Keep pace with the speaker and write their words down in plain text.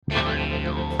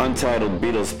Untitled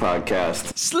Beatles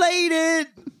Podcast. Slate it!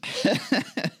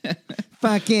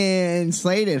 Fucking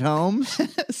slate it, Holmes.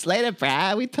 Slate it,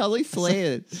 Brad. We totally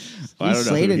slated. You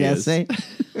slated essay.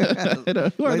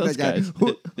 Who are those guys?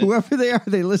 Whoever they are,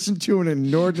 they listen to an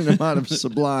inordinate amount of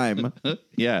Sublime.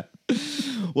 Yeah.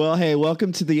 Well, hey,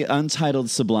 welcome to the Untitled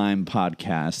Sublime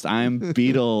podcast. I'm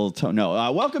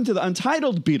welcome to the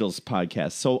Untitled Beatles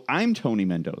podcast. So I'm Tony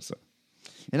Mendoza.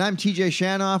 And I'm TJ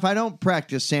Shanoff. I don't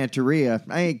practice Santeria.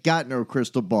 I ain't got no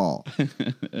crystal ball.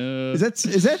 Is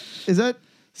that?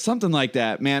 Something like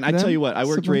that, man. I tell you what, I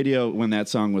worked radio when that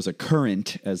song was a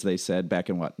current, as they said, back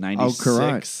in 96? Oh,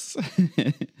 correct.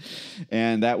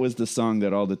 And that was the song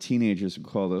that all the teenagers would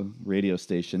call the radio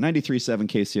station. 93.7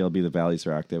 KCLB, the Valley's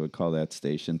Rock, they would call that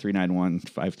station.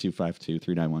 391-5252,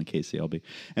 391 KCLB.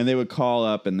 And they would call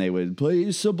up and they would play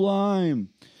Sublime.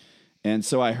 And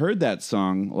so I heard that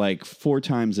song like 4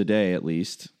 times a day at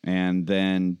least.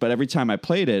 But every time I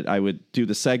played it, I would do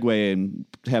the segue and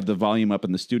have the volume up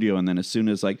in the studio. And then as soon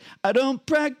as I don't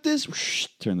practice,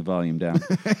 turn the volume down.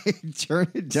 Turn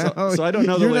it down. So I don't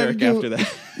know the lyric after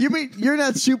that. You mean you're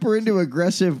not super into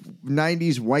aggressive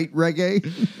 90s white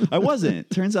reggae? I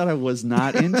wasn't. Turns out I was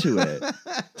not into it.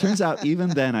 Turns out even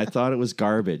then I thought it was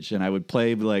garbage. And I would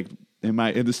play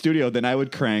in the studio, then I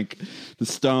would crank the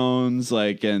Stones,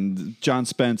 and John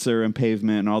Spencer and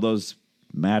Pavement and all those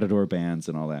Matador bands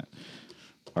and all that.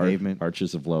 Pavement,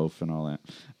 Archers of Loaf and all that.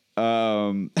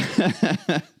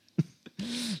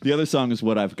 The other song is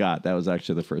What I've Got. That was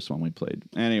actually the first one we played.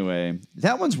 Anyway,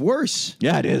 that one's worse.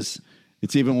 Yeah, it is.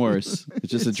 It's even worse.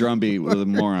 It's just a drum beat with a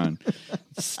moron.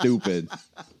 It's stupid.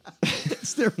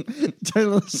 It's their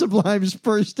title of Sublime's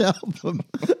first album,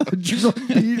 A Drum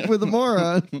Beat with a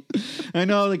Moron. I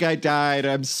know the guy died.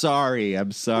 I'm sorry.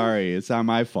 It's not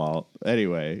my fault.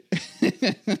 Anyway.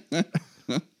 It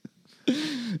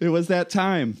was that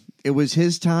time. It was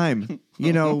his time.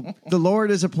 You know, the Lord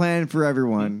has a plan for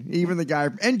everyone. Even the guy.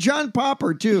 And John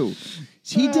Popper, too.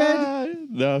 Is he dead?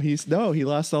 No, he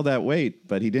lost all that weight,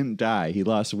 but he didn't die. He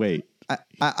lost weight.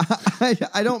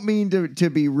 I don't mean to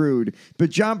be rude, but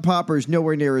John Popper's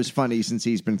nowhere near as funny since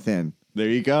he's been thin. There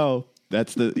you go.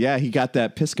 He got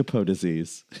that Piscopo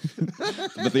disease,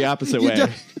 but the opposite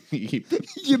way.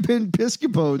 You've been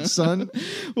Piscopo'd, son.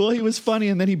 Well, he was funny,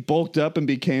 and then he bulked up and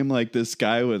became like this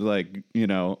guy with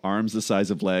arms the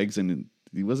size of legs, and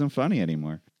he wasn't funny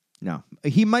anymore. No,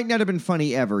 he might not have been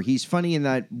funny ever. He's funny in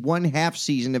that 1/2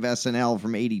 season of SNL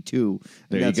from '82.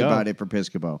 That's about it for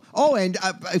Piscopo. Oh, and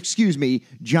excuse me,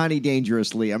 Johnny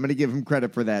Dangerously. I'm going to give him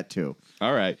credit for that too.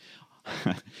 All right.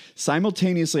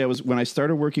 Simultaneously, when I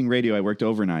started working radio, I worked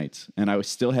overnights, and I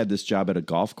still had this job at a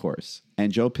golf course.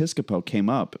 And Joe Piscopo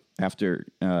came up after,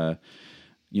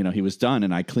 he was done,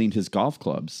 and I cleaned his golf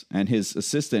clubs. And his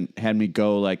assistant had me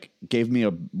gave me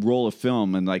a roll of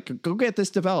film and go get this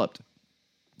developed.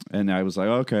 And I was like,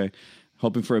 okay,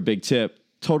 hoping for a big tip.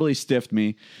 Totally stiffed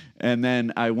me. And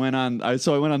then I went on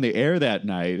the air that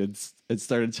night and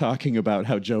started talking about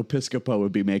how Joe Piscopo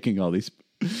would be making all these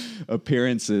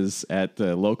appearances at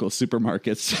the local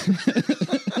supermarkets.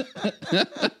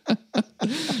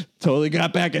 Totally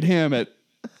got back at him at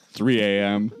 3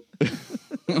 a.m.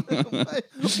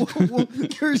 Well,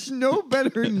 there's no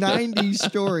better 90s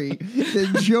story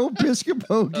than Joe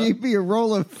Piscopo gave me a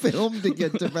roll of film to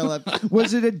get developed.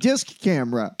 Was it a disc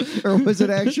camera or was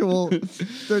it actual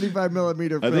 35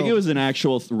 millimeter film? I think it was an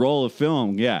actual roll of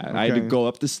film. Yeah. Okay. I had to go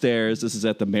up the stairs. This is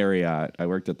at the Marriott. I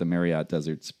worked at the Marriott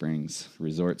Desert Springs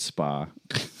Resort Spa.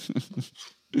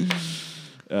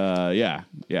 Yeah.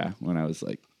 When I was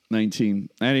 19.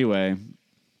 Anyway.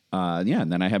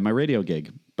 And then I had my radio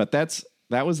gig. But that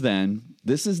was then.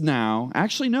 This is now.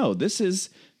 Actually, no. This is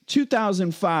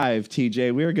 2005,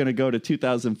 TJ. We are going to go to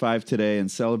 2005 today and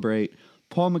celebrate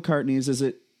Paul McCartney's. Is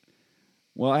it?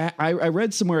 Well, I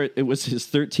read somewhere it was his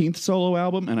 13th solo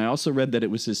album, and I also read that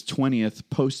it was his 20th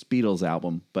post-Beatles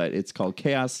album, but it's called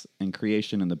Chaos and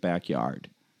Creation in the Backyard.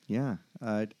 Yeah.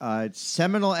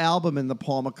 Seminal album in the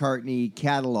Paul McCartney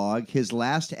catalog. His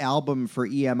last album for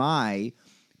EMI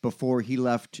before he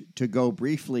left to go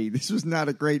briefly. This was not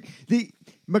a great...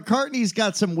 McCartney's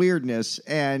got some weirdness,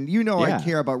 and I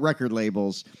care about record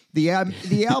labels. The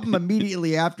album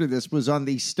immediately after this was on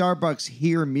the Starbucks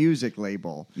Hear Music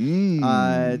label.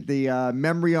 The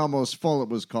Memory Almost Full, it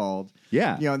was called.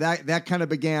 Yeah. That kind of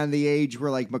began the age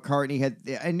where McCartney had...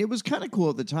 And it was kind of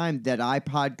cool at the time. That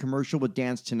iPod commercial with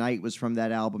Dance Tonight was from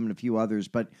that album and a few others.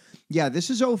 But yeah, this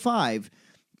is 2005,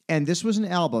 and this was an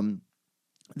album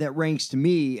that ranks to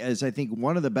me as, I think,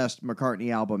 one of the best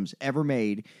McCartney albums ever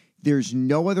made. There's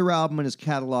no other album in his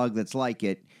catalog that's like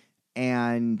it.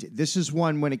 And this is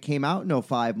one when it came out in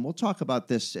 05, and we'll talk about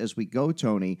this as we go,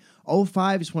 Tony.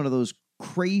 05 is one of those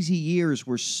crazy years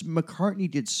where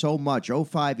McCartney did so much.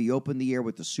 05, he opened the year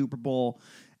with the Super Bowl,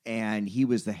 and he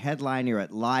was the headliner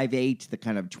at Live 8, the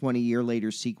kind of 20-year later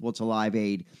sequel to Live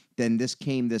Aid. Then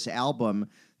this album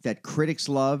that critics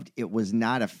loved. It was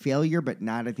not a failure, but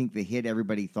not, I think, the hit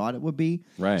everybody thought it would be.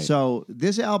 Right. So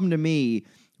this album, to me,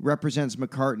 represents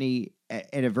McCartney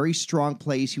at a very strong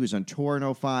place. He was on tour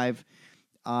in 05.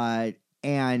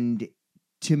 And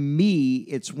to me,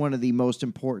 it's one of the most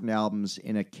important albums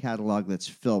in a catalog that's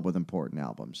filled with important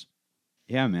albums.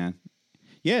 Yeah, man.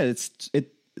 Yeah,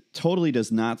 it totally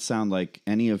does not sound like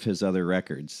any of his other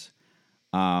records.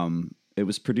 It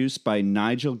was produced by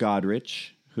Nigel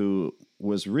Godrich, who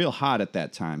was real hot at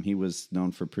that time. He was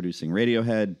known for producing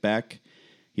Radiohead, Beck.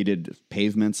 He did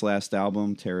Pavement's last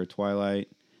album, Terror Twilight.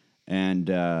 And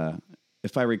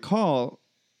if I recall,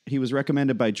 he was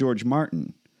recommended by George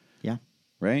Martin. Yeah.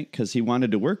 Right? Because he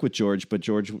wanted to work with George, but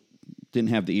George didn't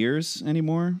have the ears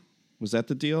anymore. Was that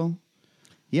the deal?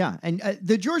 Yeah, and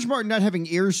the George Martin not having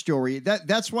ears story,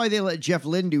 that's why they let Jeff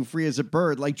Lynne do Free as a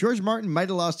Bird. Like, George Martin might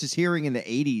have lost his hearing in the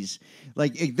 80s.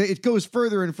 Like, it goes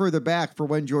further and further back for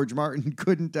when George Martin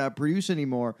couldn't produce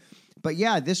anymore. But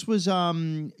yeah, this was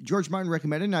George Martin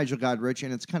recommended Nigel Godrich,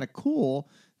 and it's kind of cool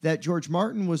that George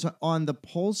Martin was on the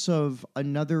pulse of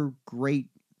another great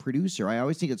producer. I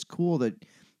always think it's cool that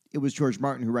it was George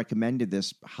Martin who recommended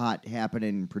this hot,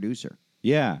 happening producer.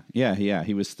 Yeah.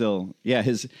 He was still,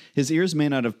 his ears may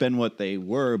not have been what they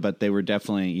were, but they were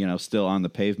definitely, still on the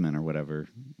pavement or whatever.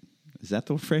 Is that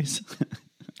the phrase?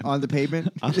 On the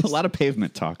pavement? A lot of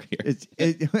pavement talk here.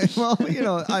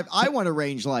 I want to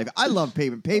range life. I love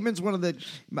Pavement. Pavement's one of the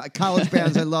college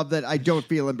bands I love that I don't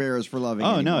feel embarrassed for loving.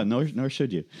 Oh, anymore. no, nor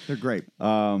should you. They're great.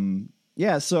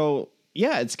 It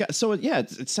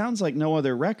sounds like no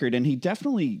other record, and he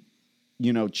definitely,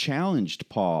 challenged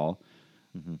Paul.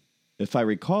 Mm-hmm. If I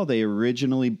recall, he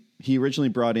originally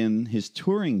brought in his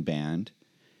touring band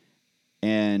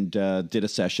and did a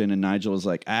session, and Nigel was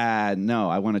like, no,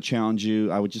 I want to challenge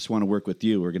you. I would just want to work with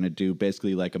you. We're going to do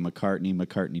basically like a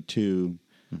McCartney 2.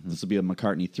 Mm-hmm. This will be a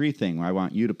McCartney 3 thing where I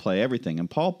want you to play everything. And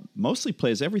Paul mostly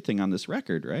plays everything on this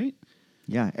record, right?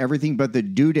 Yeah, everything but the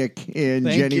dudek in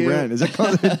Thank Jenny you. Wren. Is it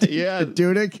called the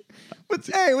dudek? What's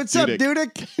up,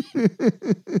 dudek?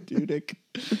 Dudek.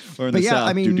 Or in the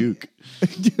South, Duke.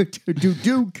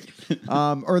 Duke.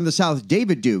 Or in the South,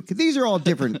 David Duke. These are all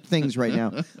different things right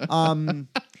now.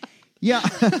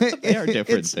 They are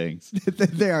different things.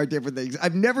 They are different things.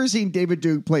 I've never seen David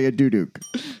Duke play a duduk.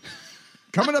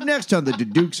 Coming up next on the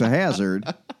Dukes of Hazzard.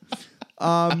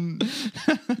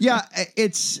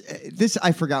 It's this.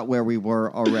 I forgot where we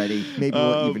were already. Maybe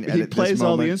we'll even edit. He plays this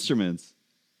all moment. the instruments.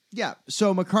 Yeah,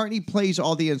 so McCartney plays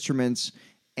all the instruments,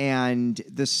 and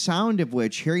the sound of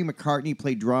which Harry McCartney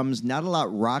played drums. Not a lot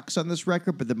rocks on this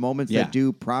record, but the moments that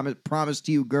do, promise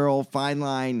to you, girl, fine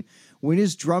line. When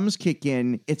his drums kick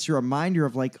in, it's a reminder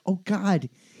of like, oh God,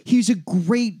 he's a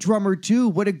great drummer too.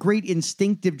 What a great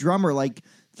instinctive drummer, like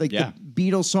the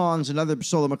Beatles songs and other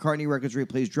solo McCartney records where he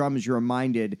plays drums, you're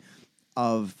reminded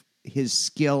of his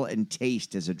skill and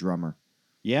taste as a drummer.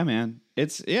 Yeah, man.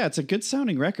 It's a good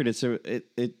sounding record. And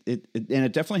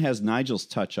it definitely has Nigel's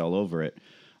touch all over it,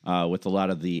 with a lot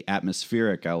of the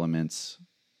atmospheric elements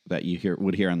that you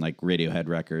would hear on like Radiohead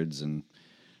records and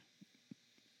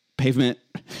Pavement.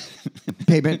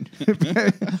 Pavement.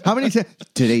 How many times?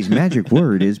 Today's magic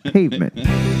word is pavement.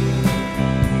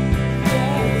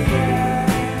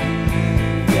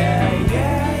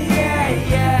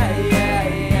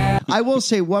 I will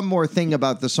say one more thing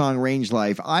about the song Range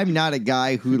Life. I'm not a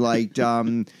guy who liked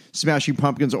Smashing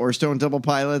Pumpkins or Stone Temple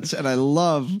Pilots, and I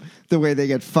love the way they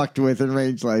get fucked with in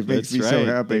Range Life. Makes me so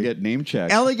happy. They get name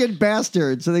checked. Elegant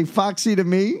bastards. Are they foxy to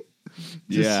me?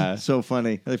 Just so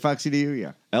funny. Are they foxy to you?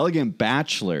 Yeah. Elegant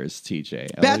Bachelors,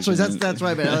 TJ. Bachelors. That's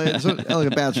what I meant.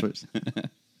 Elegant Bachelors.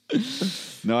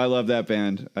 No, I love that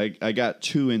band. I got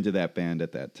too into that band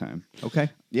at that time. Okay.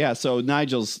 Yeah, so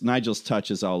Nigel's touch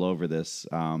is all over this.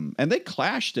 And they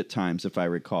clashed at times, if I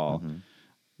recall.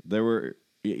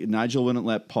 Mm-hmm. Nigel wouldn't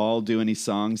let Paul do any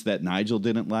songs that Nigel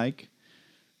didn't like.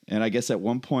 And I guess at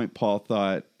one point Paul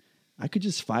thought, I could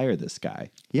just fire this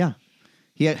guy. Yeah.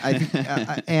 But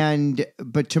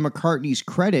to McCartney's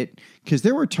credit, because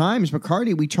there were times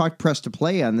we talked Press to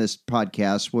Play on this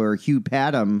podcast where Hugh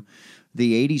Padgham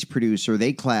the 80s producer.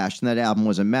 They clashed, and that album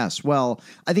was a mess. Well,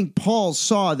 I think Paul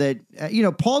saw that,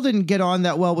 Paul didn't get on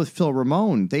that well with Phil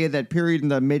Ramone. They had that period in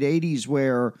the mid-80s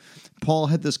where Paul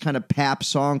had this kind of pap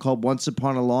song called Once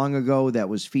Upon a Long Ago that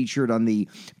was featured on the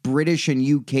British and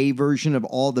UK version of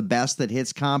All the Best That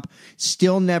Hits comp.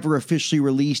 Still never officially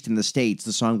released in the States,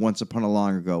 the song Once Upon a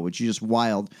Long Ago, which is just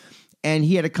wild. And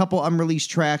he had a couple unreleased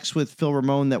tracks with Phil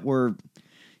Ramone that were,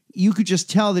 you could just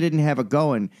tell they didn't have it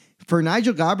going. For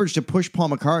Nigel Godrich to push Paul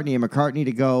McCartney and McCartney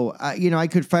to go, I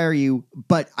could fire you,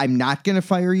 but I'm not going to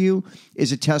fire you,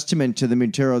 is a testament to the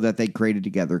material that they created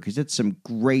together, because it's some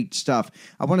great stuff.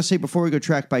 I want to say before we go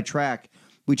track by track,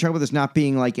 we talk about this not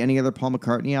being like any other Paul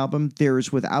McCartney album. There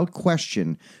is without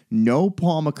question no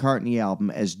Paul McCartney album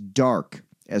as dark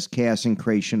as Chaos and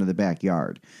Creation of the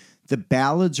Backyard. The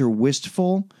ballads are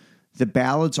wistful. The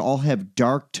ballads all have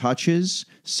dark touches.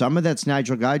 Some of that's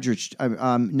Nigel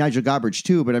Godrich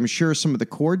too, but I'm sure some of the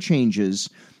chord changes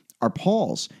are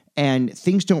Paul's. And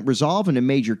things don't resolve into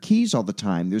major keys all the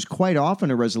time. There's quite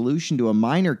often a resolution to a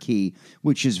minor key,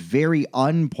 which is very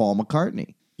un-Paul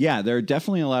McCartney. Yeah, there are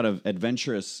definitely a lot of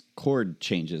adventurous chord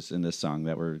changes in this song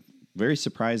that were very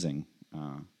surprising.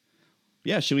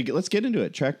 Let's get into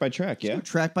it track by track, yeah? So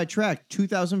track by track,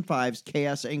 2005's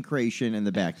Chaos and Creation in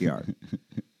the Backyard.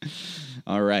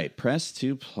 All right, press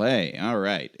to play. All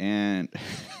right, and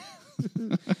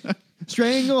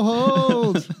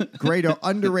Stranglehold. Great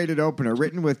underrated opener,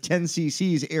 written with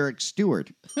 10cc's Eric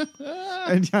Stewart.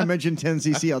 And I mentioned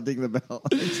 10cc, I'll ding the bell.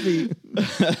 It's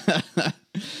the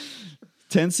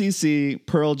 10cc,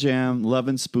 Pearl Jam,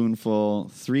 Lovin' Spoonful,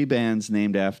 3 bands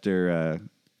named after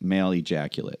male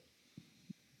ejaculate.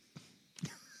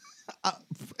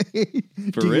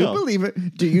 For real. You believe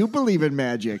it? Do you believe in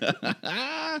magic?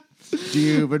 Do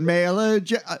you even mail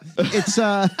it's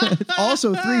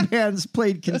also 3 bands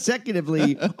played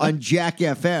consecutively on Jack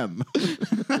FM.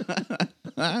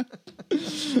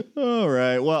 All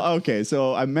right. Well, okay.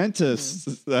 So I meant to.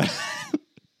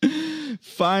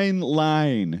 Fine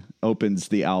Line opens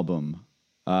the album.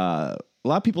 A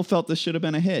lot of people felt this should have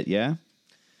been a hit. Yeah.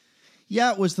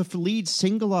 Yeah, it was the lead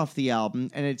single off the album,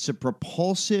 and it's a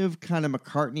propulsive kind of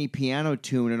McCartney piano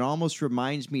tune. It almost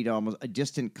reminds me to almost a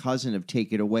distant cousin of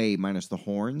Take It Away minus the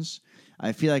horns.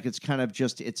 I feel like it's kind of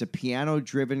it's a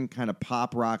piano-driven kind of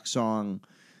pop rock song.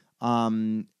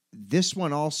 This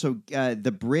one also,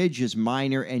 the bridge is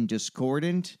minor and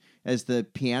discordant as the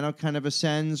piano kind of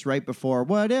ascends right before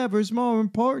whatever's more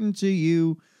important to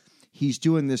you. He's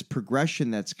doing this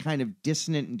progression that's kind of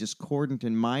dissonant and discordant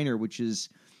and minor, which is,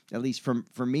 at least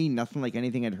for me, nothing like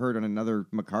anything I'd heard on another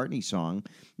McCartney song.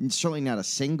 And certainly not a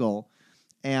single.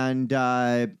 And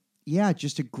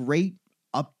just a great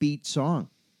upbeat song.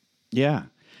 Yeah.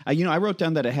 I wrote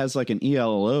down that it has like an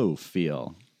ELO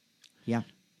feel. Yeah.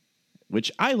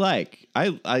 Which I like.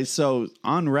 So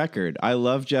on record, I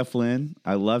love Jeff Lynne.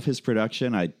 I love his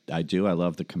production. I do. I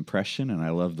love the compression, and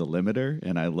I love the limiter,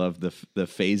 and I love the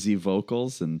phasey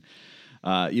vocals, and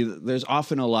there's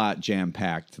often a lot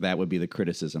jam-packed. That would be the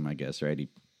criticism, I guess, right? He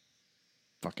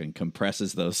fucking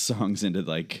compresses those songs into,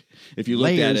 like, if you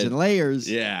looked at it... Layers and layers.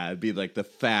 Yeah, it'd be like the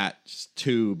fat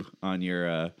tube on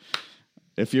your...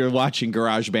 if you're watching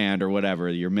GarageBand or whatever,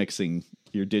 you're mixing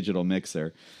your digital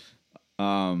mixer.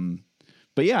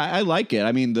 But yeah, I like it.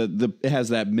 I mean, it has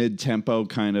that mid-tempo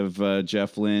kind of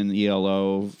Jeff Lynne,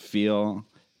 ELO feel.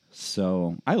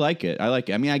 So I like it.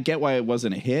 I mean, I get why it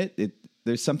wasn't a hit.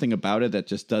 There's something about it that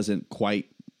just doesn't quite,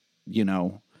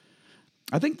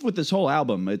 I think with this whole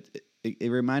album,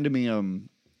 it reminded me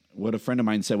what a friend of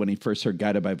mine said when he first heard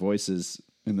Guided by Voices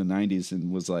in the 90s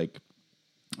and was like,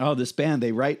 oh, this band,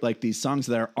 they write like these songs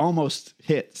that are almost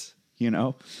hits,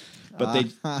 but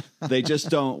they just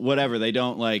don't, whatever. They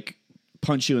don't like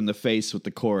punch you in the face with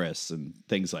the chorus and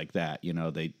things like that.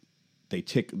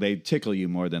 They tickle you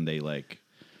more than they like,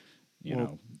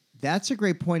 know. That's a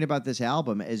great point about this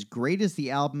album. As great as the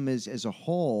album is as a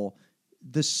whole,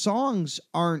 the songs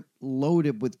aren't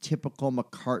loaded with typical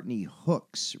McCartney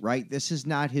hooks, right? This is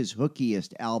not his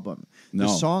hookiest album. No. The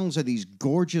songs are these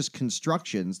gorgeous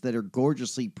constructions that are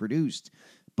gorgeously produced,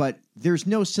 but there's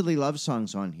no silly love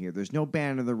songs on here. There's no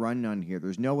Band of the Run on here.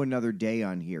 There's no Another Day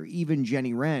on here. Even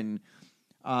Jenny Wren,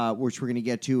 which we're going to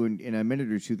get to in a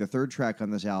minute or two, the third track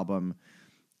on this album,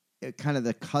 kind of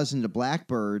the cousin to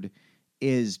Blackbird,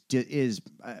 is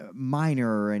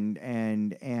minor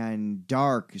and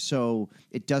dark, so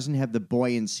it doesn't have the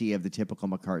buoyancy of the typical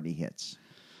McCartney hits.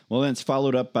 Well, then it's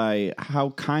followed up by How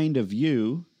Kind of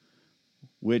You,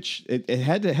 which it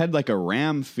had like a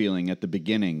Ram feeling at the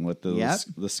beginning with the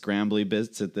scrambly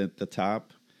bits at the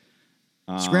top.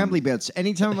 Scrambly bits.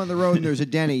 Anytime I'm on the road and there's a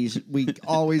Denny's, we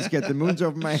always get the Moons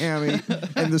Over Miami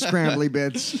and the Scrambly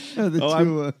bits.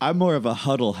 I'm more of a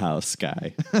Huddle House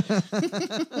guy.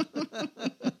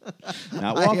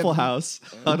 Not Waffle House,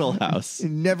 Huddle House.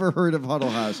 Never heard of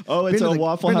Huddle House. Oh, it's a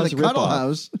Waffle House Cuddle ripoff.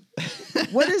 House.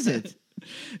 What is it?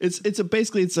 It's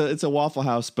a Waffle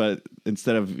House, but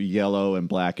instead of yellow and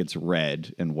black, it's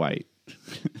red and white.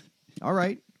 All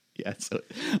right. Yeah, so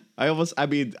I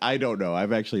don't know.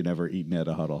 I've actually never eaten at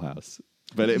a Huddle House,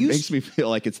 but it makes me feel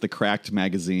like it's the Cracked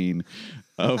magazine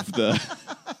of the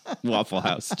Waffle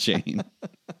House chain.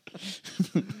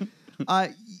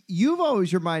 You've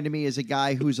always reminded me as a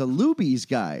guy who's a Luby's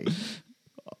guy.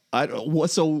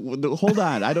 Hold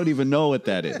on. I don't even know what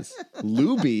that is.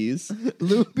 Luby's?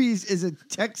 Luby's is a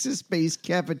Texas-based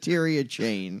cafeteria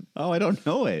chain. Oh, I don't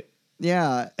know it.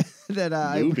 Yeah, that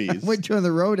I Luby's. went to on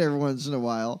the road every once in a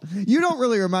while. You don't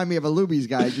really remind me of a Luby's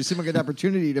guy. It just seemed like an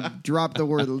opportunity to drop the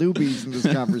word Luby's in this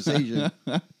conversation.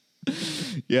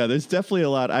 Yeah, there's definitely a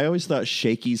lot. I always thought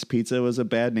Shakey's Pizza was a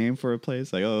bad name for a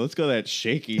place. Like, oh, let's go to that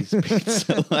Shakey's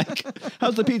Pizza. Like,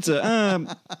 how's the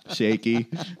pizza? Shaky.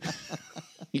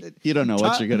 You don't know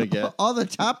what you're going to get. All the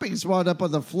toppings wound up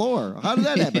on the floor. How did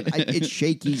that happen? It's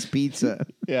Shakey's Pizza.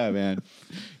 Yeah, man.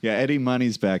 Yeah, Eddie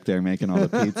Money's back there making all the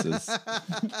pizzas.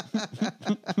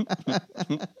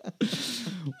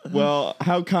 Well,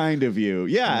 how kind of you.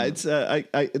 Yeah, it's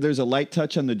there's a light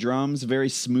touch on the drums, very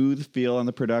smooth feel on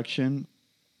the production.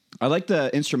 I like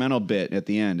the instrumental bit at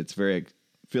the end. It's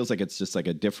feels like it's just like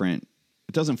a different,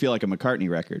 it doesn't feel like a McCartney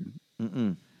record.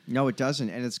 Mm-mm. No, it doesn't.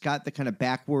 And it's got the kind of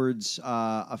backwards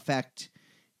effect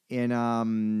in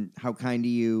How Kind of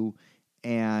You.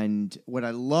 And what I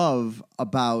love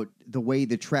about the way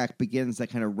the track begins, that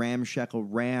kind of ramshackle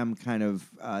ram kind of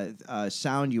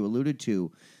sound you alluded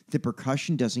to, the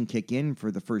percussion doesn't kick in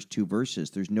for the first two verses.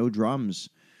 There's no drums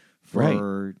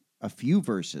for a few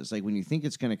verses. Like when you think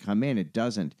it's going to come in, it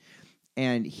doesn't.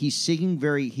 And he's singing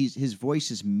his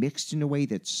voice is mixed in a way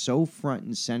that's so front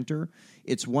and center.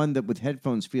 It's one that with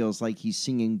headphones feels like he's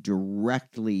singing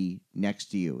directly next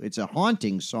to you. It's a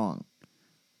haunting song.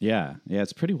 Yeah,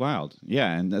 it's pretty wild.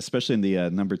 Yeah, and especially in the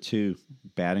number 2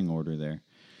 batting order there.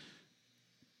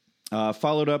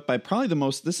 Followed up by probably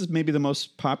this is maybe the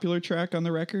most popular track on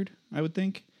the record, I would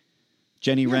think.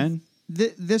 Jenny Wren.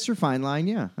 This or Fine Line,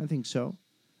 yeah, I think so.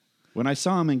 When I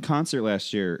saw him in concert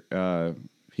last year,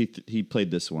 he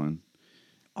played this one.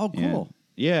 Oh, cool.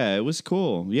 Yeah, it was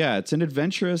cool. Yeah, it's an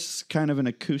adventurous kind of an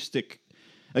acoustic,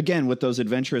 again, with those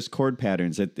adventurous chord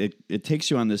patterns. It takes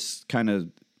you on this kind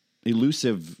of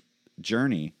elusive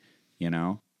journey, you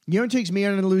know? You know what takes me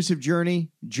on an elusive journey?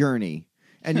 Journey.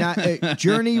 And not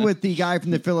Journey with the guy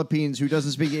from the Philippines who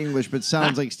doesn't speak English but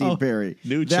sounds like Steve Perry.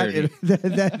 New Journey.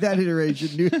 That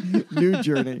iteration, new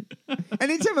Journey.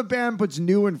 Anytime a band puts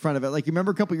new in front of it, like you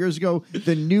remember a couple years ago,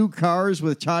 the New Cars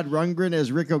with Todd Rundgren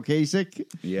as Rick Ocasek?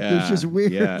 Yeah. It's just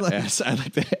weird. Yeah, I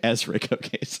like that as Rick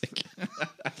Ocasek.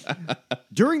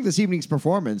 During this evening's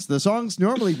performance, the songs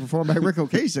normally performed by Rick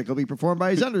Ocasek will be performed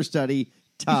by his understudy,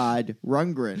 Todd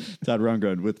Rundgren. Todd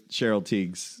Rundgren with Cheryl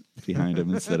Tiegs behind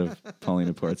him instead of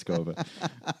Paulina Portskova.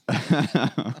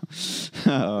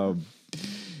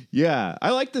 Yeah,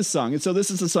 I like this song. And so this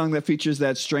is a song that features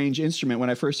that strange instrument. When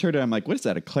I first heard it, I'm like, what is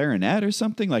that, a clarinet or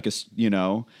something? Like a,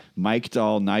 mic'd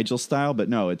all Nigel style? But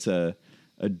no, it's a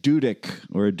duduk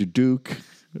or a duduk,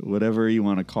 whatever you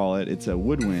want to call it. It's a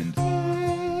woodwind.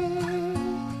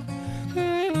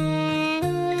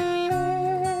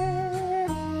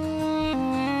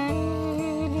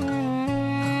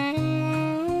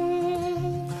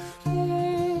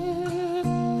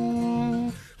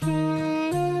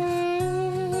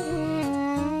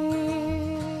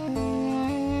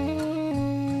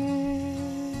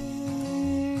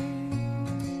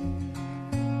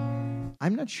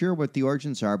 I'm not sure what the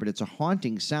origins are, but it's a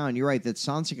haunting sound. You're right. That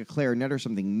sounds like a clarinet or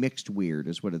something mixed weird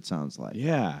is what it sounds like.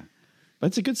 Yeah. But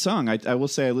it's a good song. I will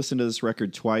say I listened to this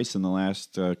record twice in the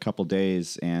last couple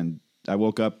days, and I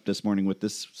woke up this morning with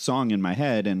this song in my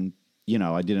head, and,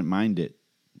 I didn't mind it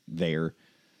there.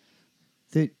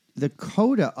 The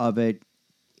coda of it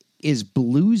is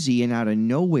bluesy and out of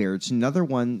nowhere. It's another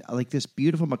one, like this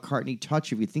beautiful McCartney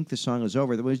touch. If you think the song is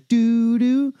over, there was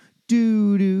doo-doo,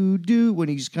 do-do-do, when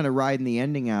he's kind of riding the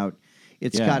ending out.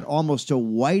 It's got almost a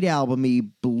White Album-y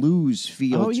blues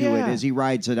feel to it as he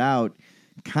rides it out.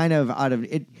 Kind of out of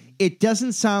it. It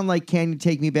doesn't sound like Can You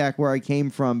Take Me Back Where I Came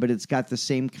From, but it's got the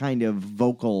same kind of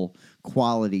vocal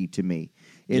quality to me.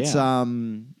 It's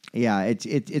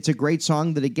it's a great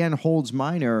song that again holds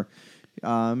minor.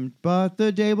 But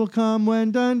the day will come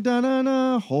when dun dun dun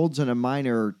dun holds in a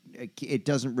minor it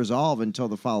doesn't resolve until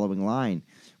the following line,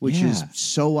 which is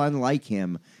so unlike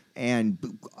him and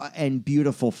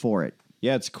beautiful for it.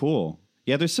 Yeah, it's cool.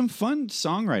 Yeah, there's some fun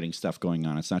songwriting stuff going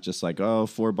on. It's not just like,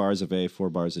 4 bars of A, 4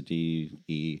 bars of D,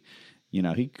 E. You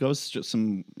know, he goes to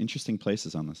some interesting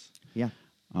places on this. Yeah.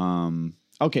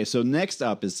 Okay, so next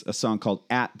up is a song called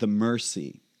At the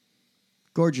Mercy.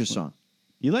 Gorgeous song.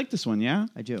 You like this one, yeah?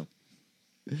 I do.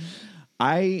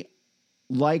 I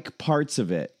like parts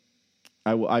of it.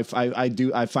 I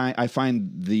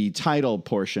find the title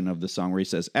portion of the song where he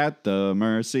says "at the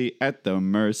mercy,"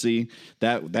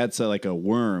 that's like a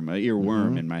worm, an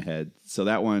earworm in my head. So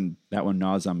that one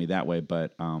gnaws on me that way.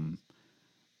 But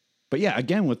yeah,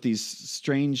 again with these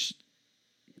strange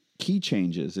key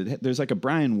changes, there's like a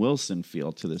Brian Wilson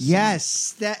feel to this.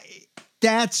 Yes, song.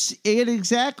 that's it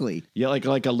exactly. Yeah,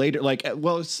 like a later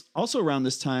it's also around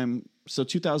this time. So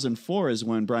 2004 is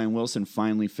when Brian Wilson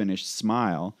finally finished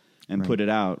Smile and put it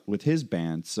out with his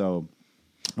band. So,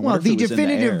 the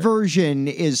definitive version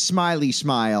is Smiley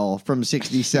Smile from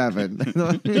 '67.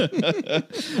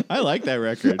 I like that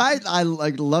record. I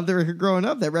love the record growing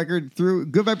up. That record through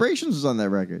Good Vibrations was on that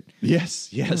record.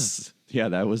 Yes. Yeah,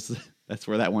 that's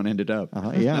where that one ended up.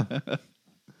 Yeah.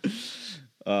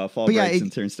 Fall breaks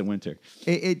and turns to winter.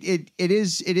 It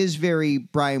is very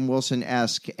Brian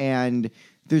Wilson-esque, and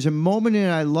there's a moment in it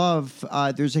I love.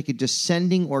 There's like a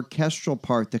descending orchestral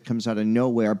part that comes out of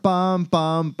nowhere. Bum,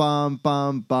 bum, bum,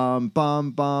 bum, bum,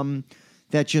 bum, bum.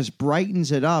 That just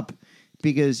brightens it up,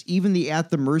 because even the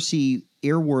At the Mercy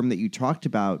earworm that you talked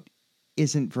about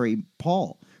isn't very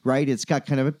Paul, right? It's got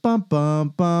kind of a bum,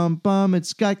 bum, bum, bum.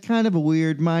 It's got kind of a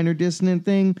weird minor dissonant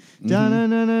thing. Da na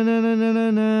na na na na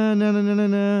na na na na na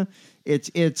na.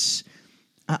 It's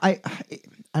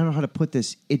I don't know how to put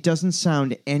this. It doesn't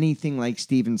sound anything like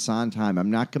Stephen Sondheim. I'm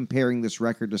not comparing this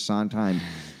record to Sondheim,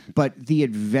 but the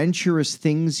adventurous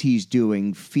things he's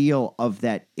doing feel of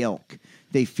that ilk.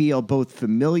 They feel both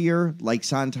familiar, like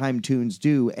Sondheim tunes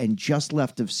do, and just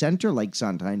left of center, like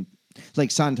Sondheim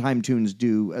tunes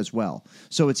do as well.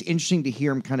 So it's interesting to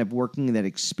hear him kind of working in that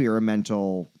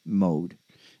experimental mode.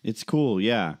 It's cool,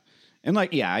 yeah. And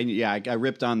I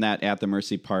ripped on that At the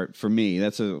Mercy part. For me,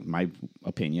 that's my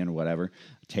opinion or whatever,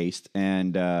 taste.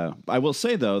 And I will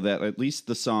say, though, that at least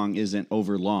the song isn't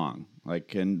over long.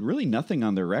 And really nothing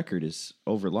on the record is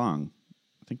over long.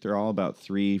 I think they're all about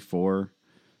 3, 4,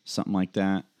 something like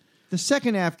that. The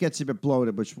second half gets a bit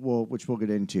bloated, which we'll get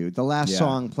into. The last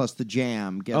song plus the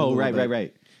jam get a little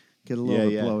bit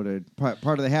bloated. Part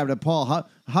of the habit of Paul.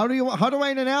 How do I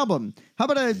end an album? How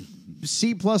about a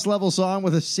C+ level song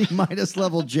with a C-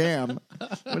 level jam?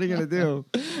 What are you going to do?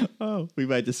 Oh, we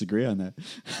might disagree on that.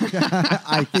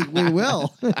 I think we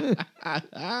will.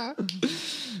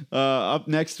 Up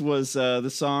next was the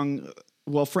song,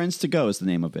 Friends to Go is the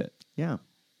name of it. Yeah.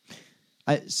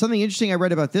 Something interesting I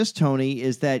read about this, Tony,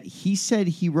 is that he said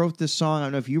he wrote this song. I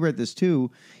don't know if you read this too.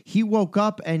 He woke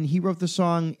up and he wrote the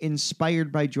song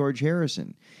inspired by George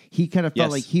Harrison. He kind of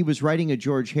felt like he was writing a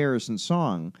George Harrison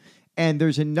song. And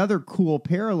there's another cool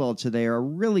parallel to there, a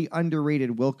really underrated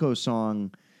Wilco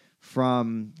song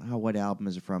from, what album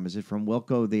is it from? Is it from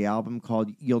Wilco, the album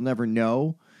called You'll Never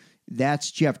Know?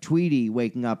 That's Jeff Tweedy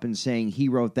waking up and saying he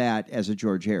wrote that as a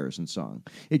George Harrison song.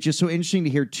 It's just so interesting to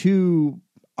hear two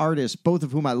artists, both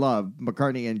of whom I love,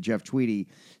 McCartney and Jeff Tweedy,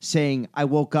 saying, I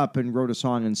woke up and wrote a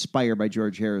song inspired by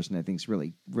George Harrison. I think is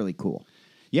really, really cool.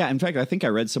 Yeah, in fact, I think I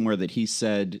read somewhere that he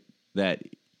said that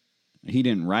he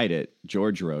didn't write it,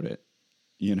 George wrote it,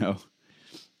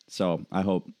 So I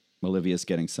hope Olivia's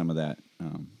getting some of that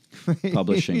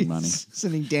publishing money.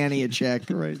 Sending Danny a check,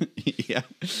 right? Yeah.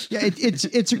 Yeah,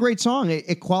 it's a great song.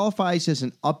 It qualifies as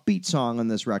an upbeat song on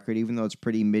this record, even though it's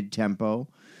pretty mid-tempo.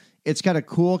 It's got a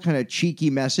cool kind of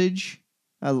cheeky message.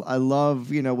 I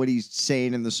love, what he's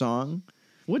saying in the song.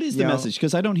 What is the message?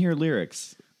 Because I don't hear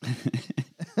lyrics.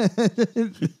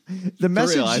 The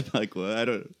message. For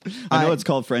real, I know it's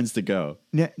called Friends to Go.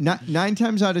 9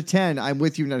 times out of 10, I'm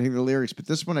with you not hearing the lyrics, but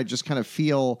this one I just kind of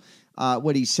feel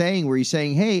what he's saying, where he's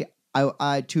saying, hey,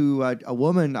 to a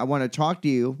woman, I want to talk to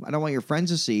you. I don't want your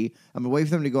friends to see. I'm gonna wait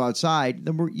for them to go outside.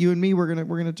 Then you and me, we're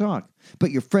gonna talk.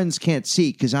 But your friends can't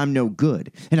see because I'm no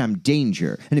good and I'm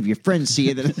danger. And if your friends see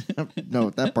it, then no,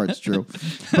 that part's true.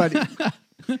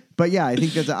 But yeah, I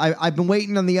think that I've been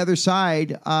waiting on the other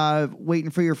side,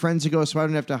 waiting for your friends to go, so I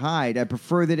don't have to hide. I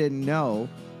prefer they didn't know.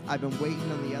 I've been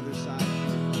waiting on the other side.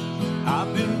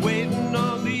 I've been waiting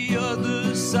on the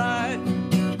other side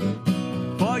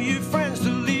for your friends to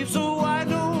leave, so I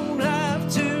don't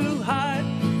have to hide.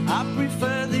 I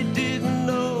prefer they didn't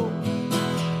know.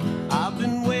 I've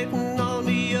been waiting on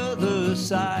the other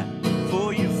side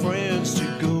for your friends to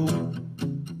go.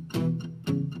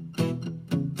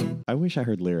 I wish I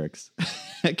heard lyrics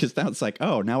because now it's like,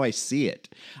 oh, now I see it.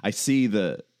 I see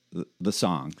the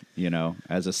song,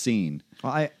 as a scene.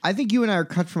 Well, I think you and I are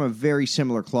cut from a very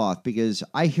similar cloth because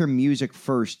I hear music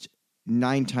first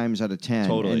 9 times out of 10.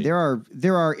 Totally. And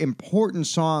there are important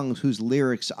songs whose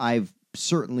lyrics I've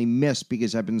certainly missed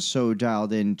because I've been so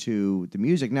dialed into the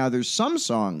music. Now, there's some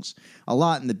songs, a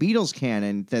lot in the Beatles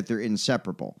canon, that they're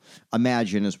inseparable.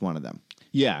 Imagine is one of them.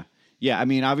 Yeah. Yeah. I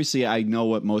mean, obviously, I know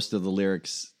what most of the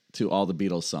lyrics to all the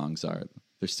Beatles songs are.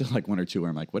 There's still like 1 or 2 where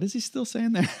I'm like, what is he still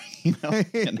saying there?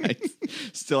 And I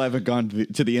still haven't gone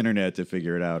to the internet to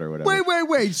figure it out or whatever.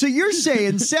 Wait. So you're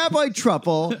saying Savoy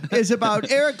Truffle is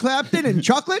about Eric Clapton and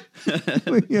chocolate?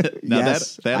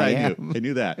 Yes, that I am. knew. I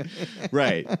knew that.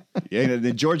 Right. Yeah, and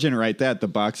then George didn't write that. The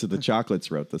Box of the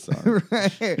Chocolates wrote the song.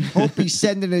 Right. Hope he's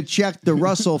sending a check to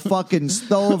Russell fucking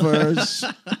Stovers.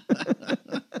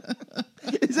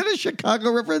 Is that a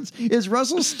Chicago reference? Is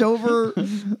Russell Stover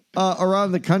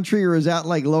around the country, or is that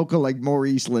like local, like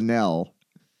Maurice Linnell?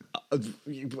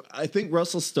 I think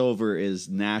Russell Stover is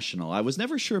national. I was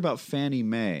never sure about Fannie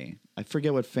Mae. I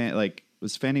forget what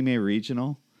was Fannie Mae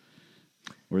regional,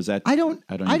 or is that? I don't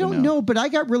know. But I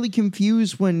got really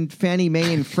confused when Fannie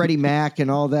Mae and Freddie Mac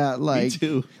and all that. Like, Me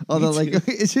too.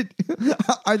 Is it?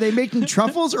 Are they making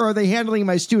truffles or are they handling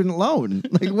my student loan?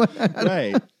 Like what?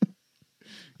 Right.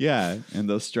 Yeah, and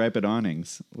those striped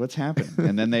awnings. What's happened?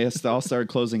 And then they all started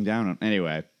closing down.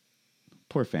 Anyway,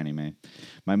 poor Fannie Mae.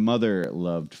 My mother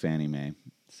loved Fannie Mae,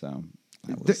 so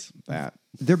that was that.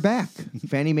 They're back.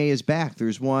 Fannie Mae is back.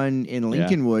 There's one in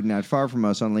Lincolnwood, not far from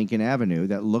us on Lincoln Avenue,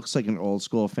 that looks like an old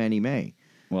school Fannie Mae.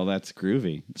 Well, that's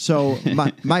groovy. So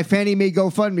my Fannie Mae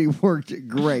GoFundMe worked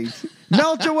great.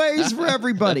 Meltaways for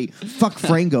everybody. Fuck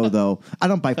Frango, though. I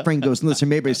don't buy Frangos unless they're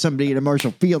made by somebody in a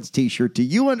Marshall Fields t-shirt. Do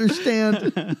you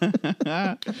understand?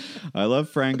 I love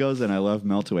Frangos and I love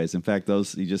Meltaways. In fact,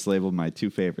 those you just labeled my 2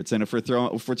 favorites. And if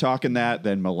we're talking that,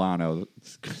 then Milano,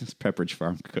 Pepperidge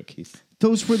Farm cookies.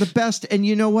 Those were the best. And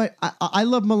you know what? I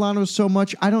love Milano so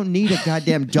much, I don't need a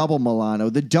goddamn double Milano.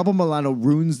 The double Milano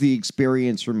ruins the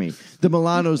experience for me. The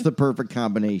Milano's the perfect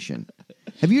combination.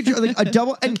 Have you tried like a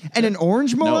double and an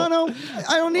orange Milano? No.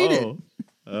 I don't need it.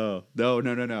 Oh,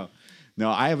 no. No,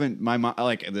 I haven't. My mom,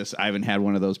 like this. I haven't had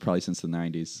one of those probably since the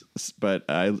 90s. But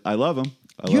I love them.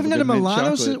 You haven't had a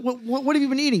Milano? What have you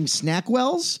been eating?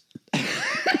 Snackwells?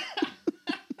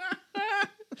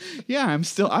 Yeah,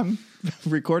 I'm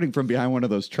recording from behind one of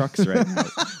those trucks right now,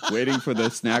 waiting for the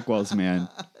Snackwells man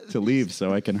to leave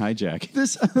so I can hijack.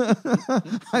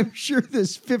 I'm sure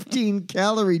this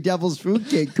 15-calorie Devil's Food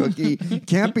Cake cookie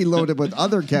can't be loaded with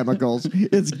other chemicals.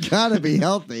 It's got to be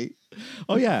healthy.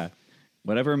 Oh, yeah.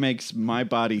 Whatever makes my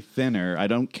body thinner, I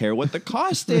don't care what the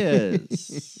cost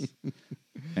is.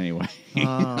 Anyway.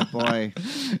 Oh, boy.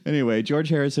 Anyway, George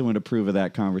Harrison would approve of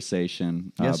that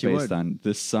conversation based on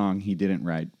this song he didn't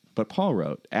write, but Paul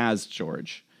wrote as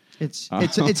George. It's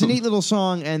a neat little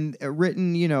song and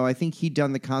written, I think he'd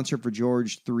done the concert for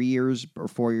George 3 years or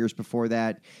 4 years before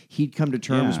that. He'd come to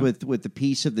terms with the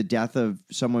piece of the death of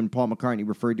someone Paul McCartney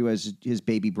referred to as his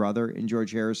baby brother in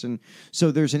George Harrison.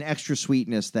 So there's an extra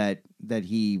sweetness that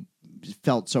he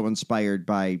felt so inspired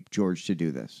by George to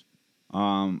do this.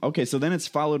 Okay, so then it's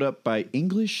followed up by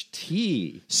English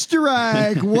Tea.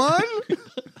 Strike one.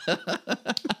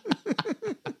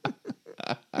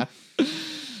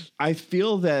 I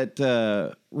feel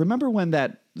that remember when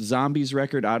that Zombies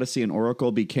record Odyssey and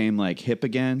Oracle became like hip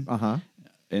again?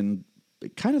 In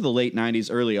kind of the late 90s,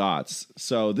 early aughts.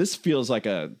 So this feels like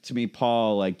to me,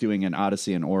 Paul like doing an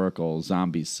Odyssey and Oracle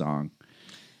Zombies song.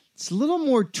 It's a little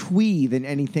more twee than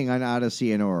anything on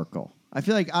Odyssey and Oracle. I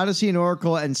feel like Odyssey and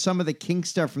Oracle and some of the Kink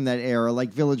stuff from that era, like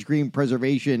Village Green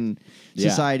Preservation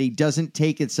Society, doesn't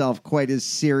take itself quite as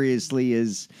seriously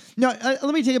as... No,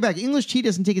 let me take it back. English Tea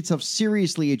doesn't take itself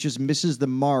seriously. It just misses the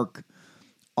mark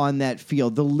on that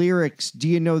field. The lyrics, do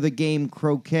you know the game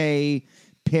Croquet,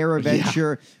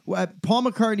 Paraventure? Yeah. Paul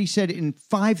McCartney said in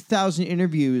 5,000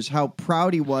 interviews how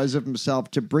proud he was of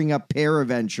himself to bring up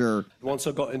Paraventure. Once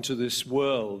I got into this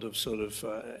world of sort of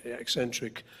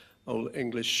eccentric old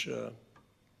English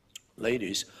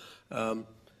ladies, I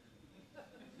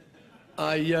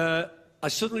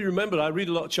suddenly remembered, I read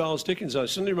a lot of Charles Dickens, I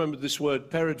suddenly remembered this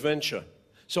word, peradventure.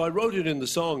 So I wrote it in the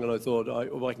song and I thought,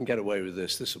 I can get away with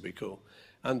this will be cool.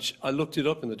 And I looked it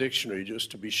up in the dictionary just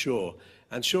to be sure.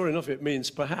 And sure enough, it means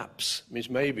perhaps, it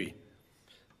means maybe.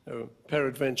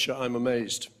 Peradventure, I'm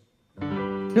amazed.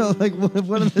 like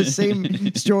one of the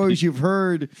same stories you've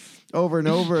heard over and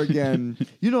over again.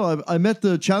 I met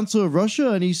the Chancellor of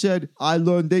Russia, and he said, "I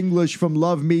learned English from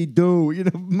Love Me Do."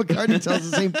 McCartney tells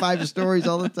the same 5 stories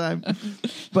all the time.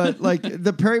 But like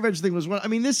the Perry Venture thing was one. I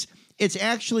mean, it's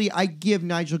actually, I give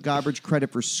Nigel Godrich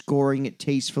credit for scoring it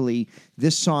tastefully.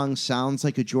 This song sounds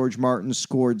like a George Martin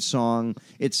scored song.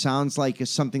 It sounds like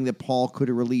something that Paul could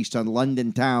have released on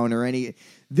London Town or any.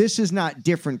 This is not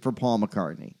different for Paul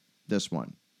McCartney. This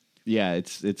one. Yeah,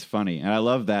 it's funny, and I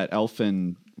love that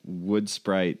Elfin wood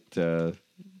sprite. Is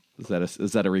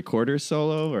that a recorder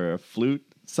solo or a flute?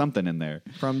 Something in there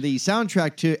from the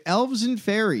soundtrack to Elves and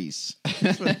Fairies.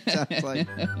 That's what it sounds like.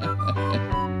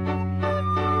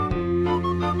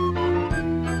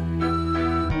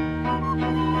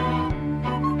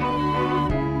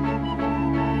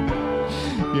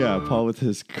 Yeah, Paul with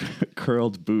his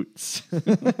curled boots,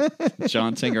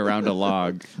 jaunting around a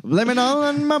log. Lemon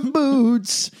on my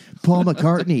boots. Paul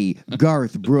McCartney,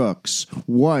 Garth Brooks,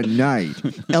 One Night,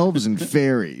 Elves and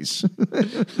Fairies.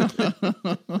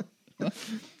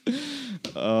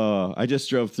 I just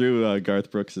drove through Garth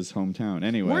Brooks' hometown.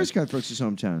 Anyway, where's Garth Brooks'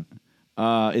 hometown?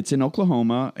 It's in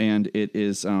Oklahoma, and it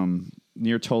is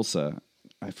near Tulsa.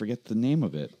 I forget the name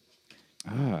of it.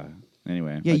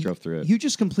 Anyway, I drove through it. You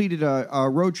just completed a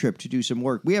road trip to do some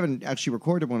work. We haven't actually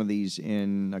recorded one of these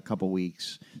in a couple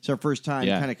weeks. It's our first time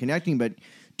kind of connecting, but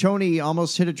Tony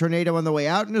almost hit a tornado on the way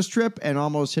out in his trip and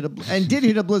almost did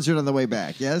hit a blizzard on the way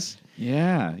back, yes?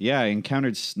 Yeah. I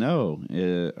encountered snow.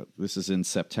 This is in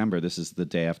September. This is the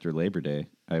day after Labor Day.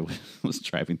 I was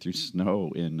driving through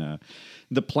snow in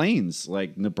the plains,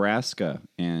 like Nebraska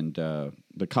and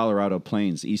the Colorado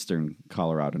plains, eastern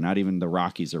Colorado, not even the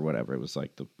Rockies or whatever. It was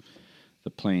like the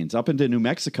plains. Up into New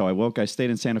Mexico, I stayed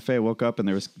in Santa Fe. I woke up and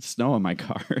there was snow in my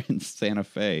car in Santa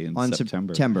Fe in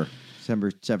September.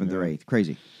 September 7th or 8th.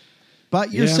 Crazy.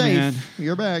 But you're safe. Man.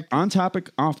 You're back. On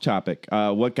topic, off topic.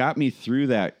 What got me through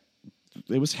that,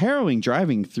 it was harrowing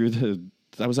driving through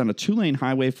I was on a 2-lane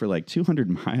highway for like 200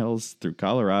 miles through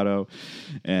Colorado,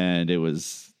 and it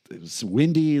was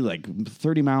windy, like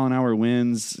 30-mile-an-hour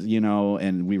winds,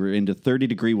 and we were into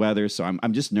 30-degree weather. So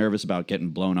I'm just nervous about getting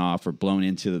blown off or blown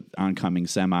into oncoming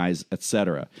semis,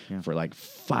 etc. For like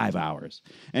 5 hours.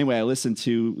 Anyway, I listened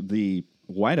to the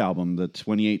White Album, the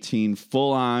 2018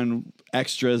 full-on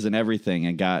extras and everything,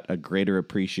 and got a greater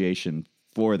appreciation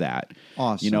for that.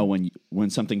 Awesome. When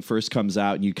something first comes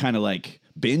out and you kind of like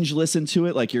binge listen to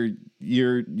it, like you're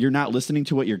not listening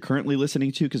to what you're currently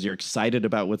listening to because you're excited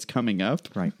about what's coming up.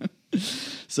 Right.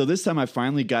 So this time I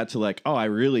finally got to like, I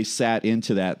really sat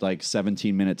into that like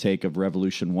 17-minute take of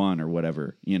Revolution 1 or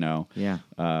whatever, Yeah.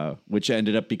 Which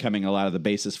ended up becoming a lot of the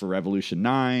basis for Revolution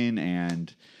 9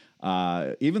 and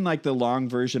even like the long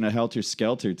version of Helter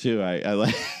Skelter too. I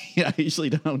like. I usually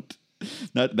don't.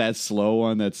 Not that slow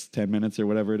one that's 10 minutes or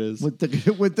whatever it is. With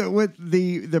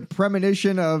the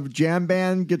premonition of jam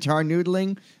band guitar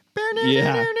noodling.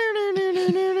 Yeah.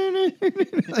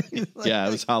 Yeah,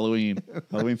 it was Halloween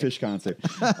Fish concert.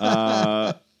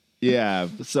 Yeah,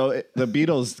 so the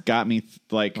Beatles got me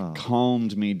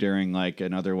calmed me during like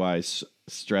an otherwise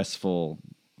stressful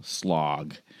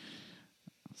slog.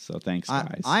 So thanks,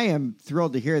 guys. I am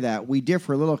thrilled to hear that. We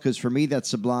differ a little because for me that's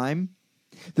Sublime.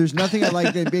 There's nothing I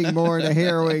like than being more in a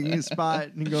harrowing spot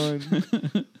and going,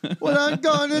 well, I'm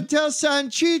going to tell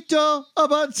Sanchito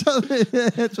about something.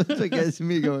 That's what gets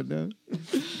me going down.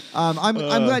 I'm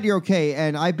glad you're okay.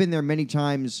 And I've been there many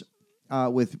times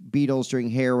with Beatles during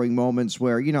harrowing moments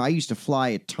where, I used to fly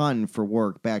a ton for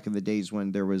work back in the days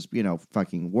when there was,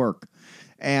 fucking work.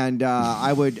 And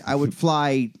I would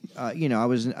fly, I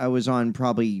was on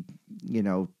probably,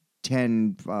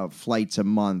 10 flights a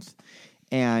month.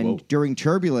 And Whoa. During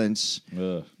turbulence,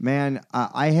 man,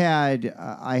 I had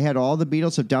all the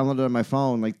Beatles have downloaded on my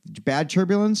phone. Like bad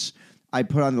turbulence, I'd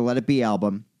put on the Let It Be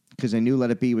album because I knew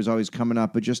Let It Be was always coming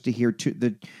up. But just to hear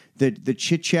the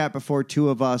chit chat before Two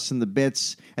of Us and the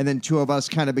bits, and then Two of Us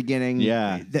kind of beginning.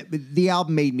 Yeah, the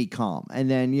album made me calm. And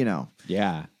then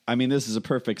Yeah, I mean, this is a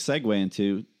perfect segue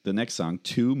into the next song,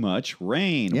 Too Much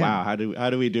Rain. Yeah. Wow, how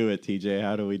do we do it, TJ?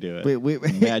 How do we do it?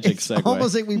 Magic segue. It's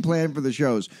almost like we planned for the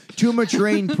shows. Too Much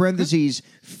Rain, parentheses,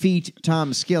 feat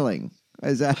Tom Skilling.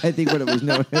 As I think what it was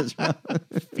known as.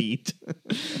 Feet.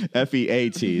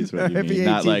 F-E-A-T is what you mean.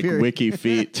 Not like period. Wiki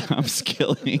Feet, Tom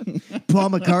Skilling.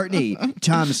 Paul McCartney,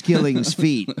 Tom Skilling's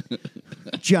feet.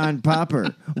 John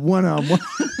Popper, one-on-one.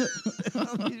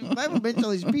 I haven't mentioned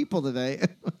all these people today.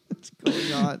 What's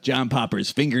going on? John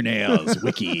Popper's fingernails,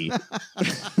 Wiki.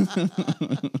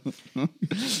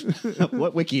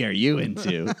 What wiki are you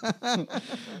into?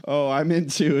 Oh, I'm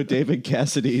into David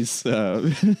Cassidy's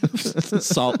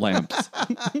salt lamps.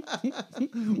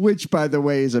 Which, by the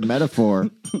way, is a metaphor.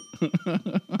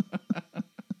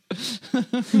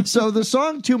 So the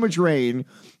song "Too Much Rain"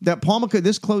 that Paul McCartney,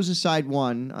 this closes side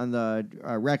one on the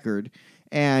record,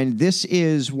 and this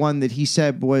is one that he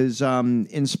said was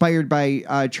inspired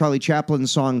by Charlie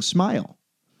Chaplin's song "Smile."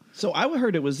 So I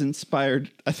heard it was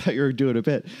inspired. I thought you were doing a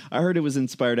bit. I heard it was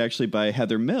inspired actually by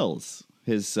Heather Mills,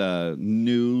 his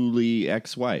newly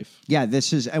ex-wife. Yeah,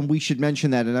 this is, and we should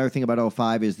mention that another thing about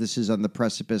 05 is this is on the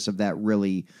precipice of that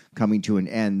really coming to an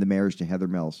end, the marriage to Heather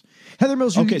Mills. Heather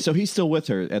Mills. Okay, so he's still with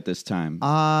her at this time.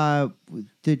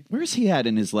 Where's he at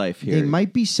in his life here? They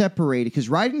might be separated because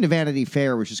Riding to Vanity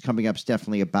Fair, which is coming up, is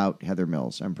definitely about Heather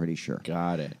Mills. I'm pretty sure.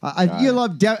 Got it.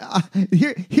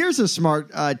 Here's a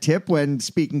smart tip when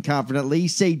speaking confidently: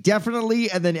 say definitely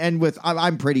and then end with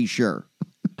 "I'm pretty sure."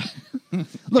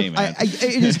 Look, Hey,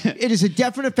 it is a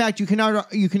definite fact. You cannot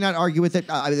argue with it.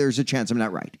 There's a chance I'm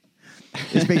not right.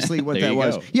 It's basically what that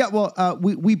was. Go. Yeah, well,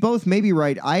 we both may be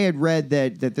right. I had read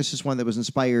that this is one that was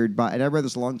inspired by, and I read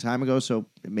this a long time ago, so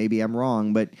maybe I'm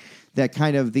wrong, but that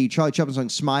kind of the Charlie Chaplin song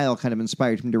 "Smile" kind of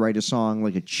inspired him to write a song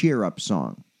like a cheer up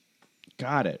song.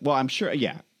 Got it. Well, I'm sure.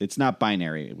 Yeah, it's not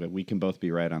binary. We can both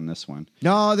be right on this one.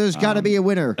 No, there's got to be a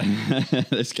winner.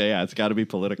 It's got to be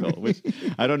political.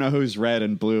 I don't know who's red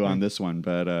and blue on this one,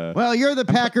 but well, you're the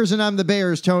Packers and I'm the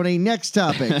Bears, Tony. Next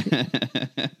topic.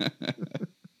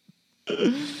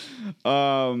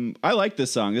 I like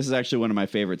this song. This is actually one of my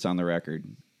favorites on the record.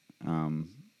 And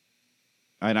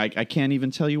I can't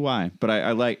even tell you why, but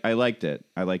I liked it.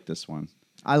 I like this one.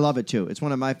 I love it too. It's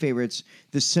one of my favorites.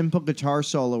 The simple guitar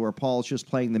solo where Paul's just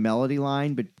playing the melody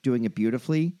line but doing it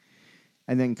beautifully,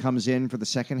 and then comes in for the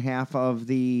second half of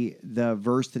the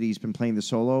verse that he's been playing the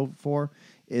solo for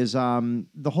is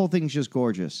the whole thing's just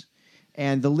gorgeous.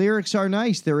 And the lyrics are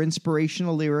nice. They're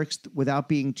inspirational lyrics without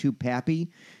being too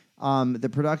pappy. The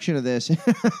production of this,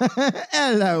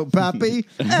 hello, Pappy.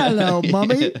 Hello,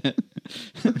 Mummy.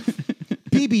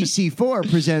 BBC4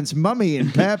 presents Mummy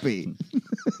and Pappy.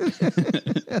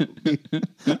 I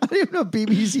don't even know if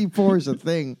BBC4 is a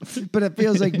thing, but it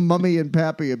feels like Mummy and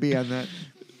Pappy would be on that.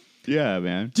 Yeah,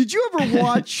 man. Did you ever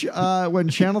watch when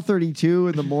Channel 32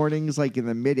 in the mornings, like in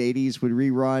the mid-'80s, would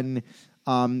rerun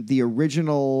the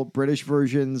original British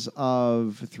versions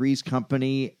of Three's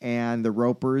Company and the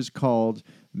Ropers called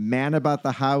Man About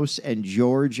the House and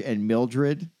George and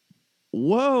Mildred?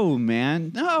 Whoa,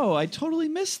 man. No, I totally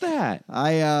missed that.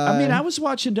 I mean, I was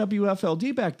watching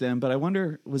WFLD back then, but I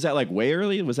wonder, was that like way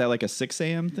early? Was that like a 6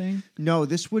 a.m. thing? No,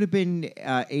 this would have been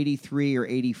 83 or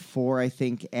 84, I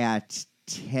think, at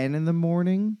 10 in the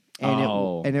morning.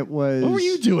 And it was. What were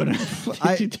you doing? I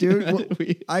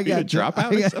got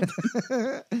dropout or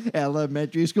something?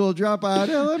 Elementary school dropout.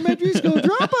 Elementary school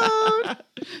dropout.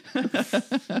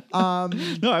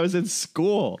 No, I was in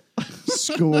school.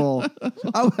 School.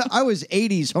 I was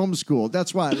 80s homeschooled.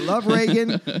 That's why I love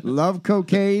Reagan, love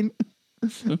cocaine.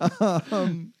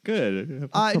 Good.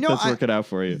 No, that's working out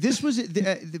for you. This was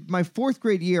my fourth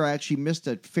grade year. I actually missed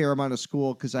a fair amount of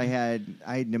school because I had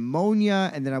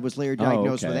pneumonia, and then I was later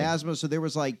diagnosed with asthma. So there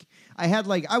was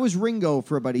I was Ringo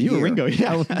for about a year. You were Ringo,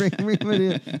 yeah.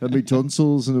 Had me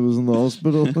tonsils, and it was in the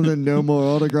hospital, and then no more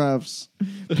autographs.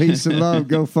 Peace and love.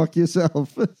 Go fuck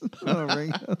yourself. Oh,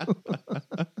 Ringo.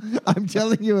 I'm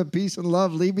telling you, peace and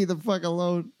love. Leave me the fuck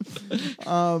alone.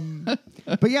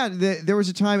 But yeah, there was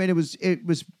a time, and it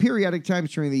was periodic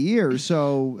times during the year.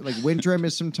 So like winter, I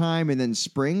missed some time, and then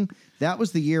spring. That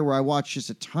was the year where I watched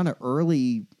just a ton of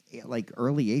early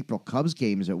April Cubs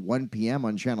games at 1 p.m.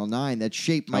 on Channel 9. That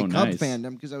shaped my Cub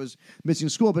fandom because I was missing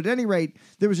school. But at any rate,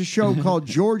 there was a show called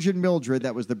George and Mildred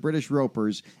that was the British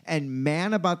Ropers, and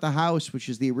Man About the House, which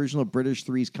is the original British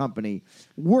Three's Company,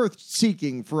 worth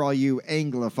seeking for all you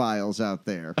Anglophiles out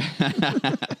there.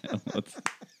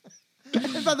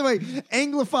 And by the way,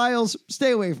 Anglophiles,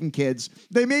 stay away from kids.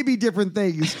 They may be different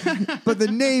things, but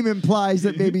the name implies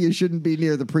that maybe you shouldn't be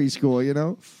near the preschool, you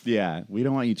know? Yeah, we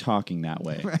don't want you talking that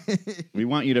way. Right. We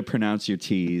want you to pronounce your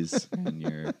T's and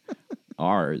your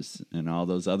R's and all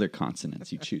those other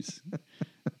consonants you choose.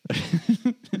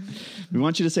 We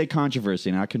want you to say controversy,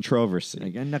 not controversy.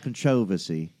 Again, not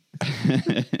controversy.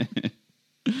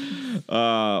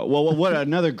 Well, what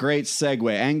another great segue.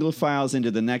 Anglophiles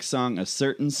into the next song, A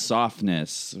Certain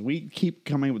Softness. We keep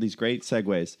coming with these great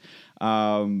segues.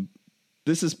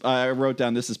 I wrote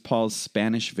down, this is Paul's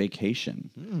Spanish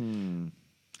Vacation.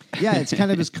 Yeah, it's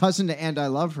kind of his cousin to And I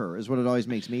Love Her is what it always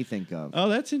makes me think of. Oh,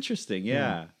 that's interesting.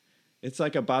 Yeah. It's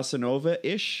like a bossa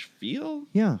nova-ish feel.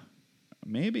 Yeah.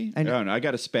 Maybe. And- I don't know. I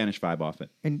got a Spanish vibe off it.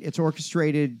 And it's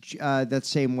orchestrated that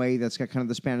same way. That's got kind of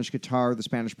the Spanish guitar, the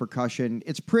Spanish percussion.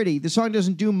 It's pretty. The song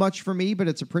doesn't do much for me, but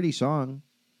it's a pretty song.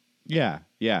 Yeah,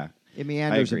 yeah. It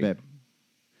meanders a agree. bit.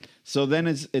 So then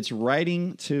it's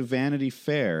riding to Vanity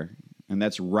Fair, and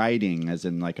that's riding as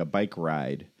in like a bike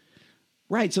ride.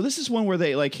 Right. So this is one where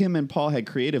they, like, him and Paul had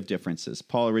creative differences.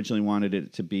 Paul originally wanted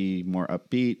it to be more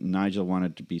upbeat, and Nigel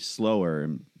wanted it to be slower,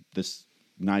 and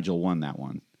Nigel won that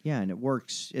one. Yeah, and it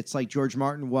works. It's like George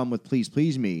Martin won with Please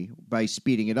Please Me by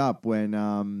speeding it up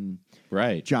when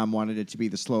Right. John wanted it to be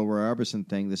the slow Roy Orbison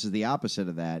thing. This is the opposite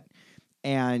of that.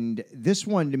 And this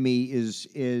one to me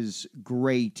is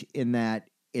great in that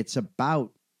it's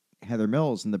about Heather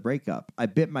Mills and the breakup. I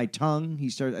bit my tongue.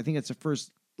 I think it's the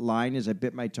first line is I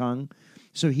bit my tongue.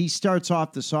 So he starts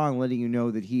off the song letting you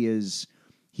know that he's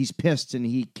pissed and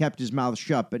he kept his mouth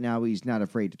shut, but now he's not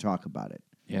afraid to talk about it.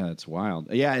 Yeah, it's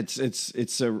wild. Yeah,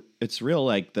 it's real.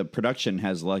 Like the production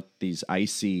has like these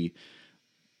icy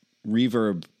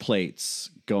reverb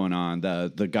plates going on.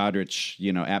 The Godrich,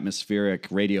 atmospheric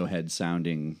Radiohead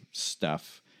sounding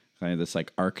stuff. Kind of this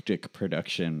like Arctic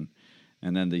production,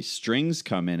 and then these strings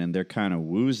come in and they're kind of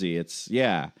woozy. It's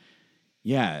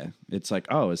It's like,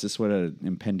 oh, is this what an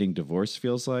impending divorce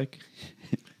feels like?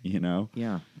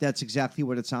 Yeah, that's exactly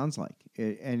what it sounds like.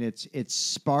 And it's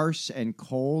sparse and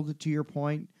cold, to your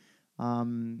point.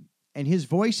 And his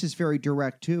voice is very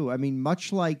direct, too. I mean,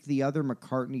 much like the other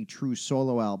McCartney true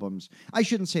solo albums. I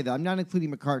shouldn't say that. I'm not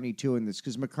including McCartney 2 in this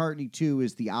because McCartney 2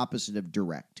 is the opposite of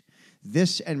direct.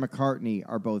 This and McCartney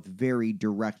are both very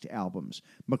direct albums.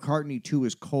 McCartney 2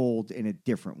 is cold in a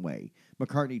different way.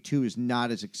 McCartney 2 is not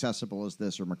as accessible as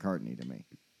this or McCartney to me.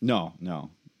 No.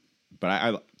 But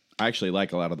I actually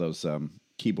like a lot of those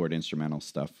keyboard instrumental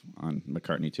stuff on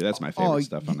McCartney too. That's my favorite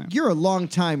stuff on that. You're a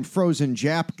longtime Frozen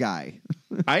Jap guy.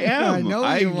 I am. I know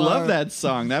I you love are. that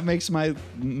song. That makes my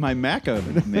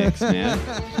Macca mix, man.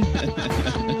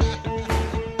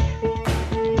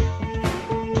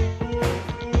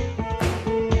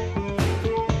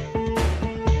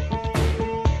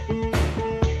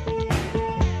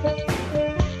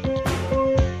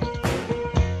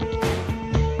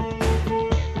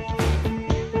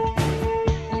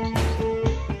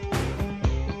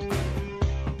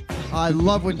 I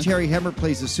love when Terry Hemmert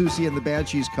plays the Susie and the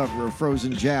Banshees cover of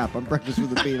Frozen Jap on Breakfast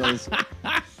with the Beatles.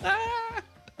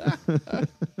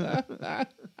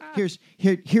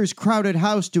 Here's Crowded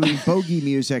House doing bogey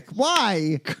music.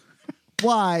 Why?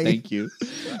 Thank you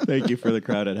for the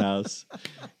Crowded House.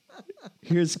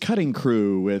 Here's Cutting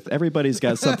Crew with Everybody's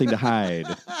Got Something to Hide,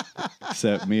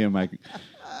 except me and my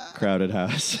Crowded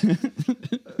House.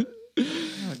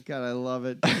 Oh God, I love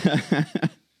it.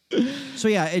 So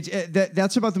yeah,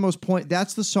 that's about the most point.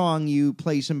 That's the song you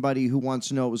play somebody who wants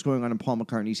to know what was going on in Paul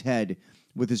McCartney's head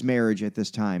with his marriage at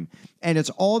this time, and it's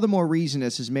all the more reason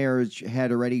as his marriage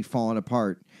had already fallen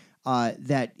apart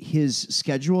that his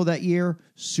schedule that year: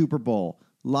 Super Bowl,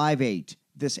 Live 8,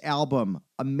 this album,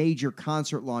 a major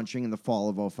concert launching in the fall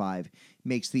of 2005,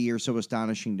 makes the year so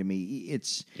astonishing to me.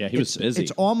 He was busy.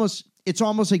 It's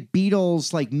almost like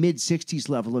Beatles, like mid-60s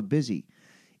level of busy.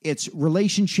 It's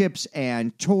relationships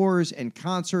and tours and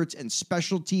concerts and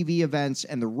special TV events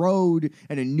and the road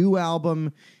and a new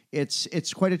album.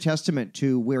 It's quite a testament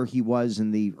to where he was in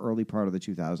the early part of the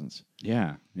 2000s.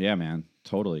 Yeah, man,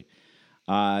 totally.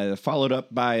 Followed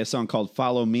up by a song called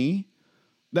Follow Me.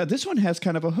 Now, this one has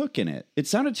kind of a hook in it. It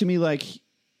sounded to me like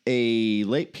a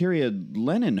late period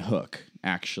Lennon hook,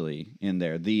 actually, in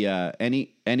there. The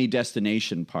any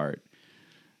destination part.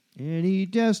 Any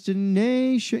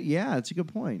destination. Yeah, that's a good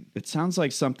point. It sounds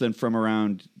like something from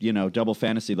around, Double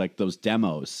Fantasy, like those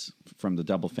demos from the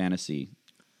Double Fantasy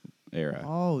era.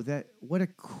 Oh, what a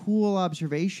cool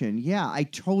observation. Yeah, I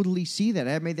totally see that.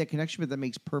 I haven't made that connection, but that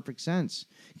makes perfect sense.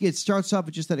 It starts off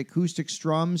with just that acoustic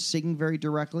strum singing very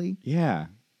directly. Yeah,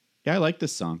 I like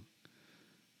this song.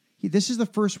 This is the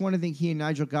first one I think he and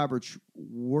Nigel Godrich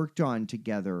worked on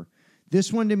together.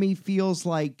 This one to me feels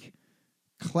like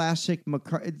classic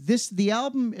McCartney. The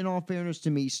album, in all fairness to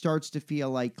me, starts to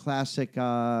feel like classic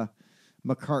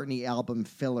McCartney album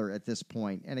filler at this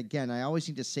point. And again, I always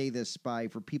need to say this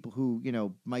for people who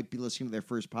might be listening to their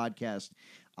first podcast.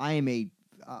 I am a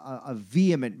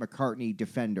vehement McCartney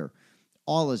defender.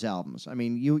 All his albums. I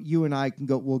mean, you and I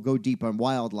we'll go deep on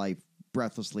Wildlife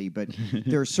breathlessly, but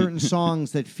there are certain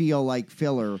songs that feel like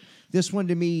filler. This one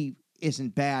to me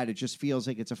isn't bad. It just feels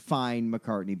like it's a fine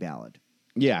McCartney ballad.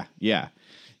 Yeah.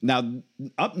 Now,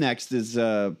 up next is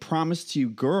Promise to You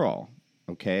Girl,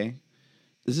 okay?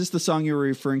 Is this the song you were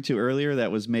referring to earlier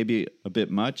that was maybe a bit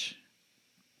much?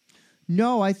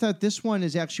 No, I thought this one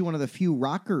is actually one of the few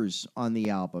rockers on the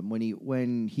album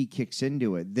when he kicks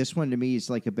into it. This one to me is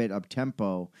like a bit up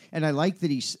tempo, and I like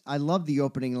that I love the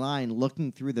opening line,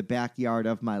 "Looking through the backyard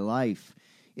of my life."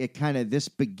 It kind of this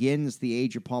begins the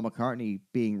age of Paul McCartney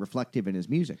being reflective in his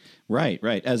music. Right,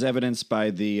 as evidenced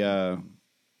by the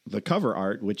cover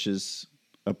art, which is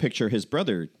a picture his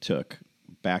brother took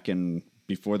back in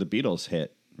before the Beatles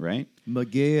hit. Right,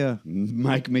 McGear,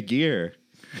 Mike McGear.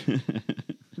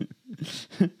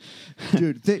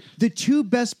 Dude, the two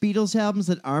best Beatles albums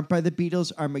that aren't by the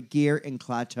Beatles are McGear and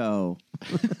Clateau.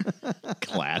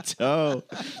 Clateau,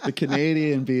 the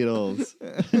Canadian Beatles.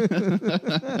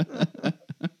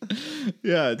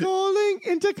 Yeah, calling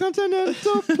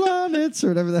intercontinental planets or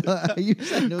whatever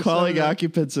the hell. Calling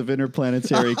occupants of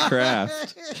interplanetary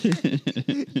craft.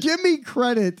 Give me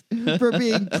credit for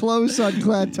being close on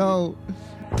Clateau.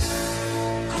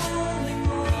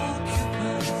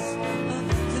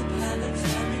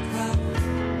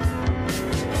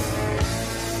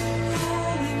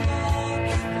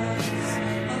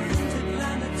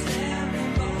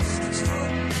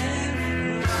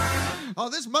 Oh,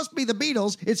 this must be the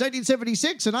Beatles. It's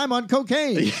 1976, and I'm on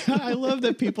cocaine. Yeah, I love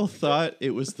that people thought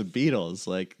it was the Beatles.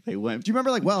 Like, they went... Do you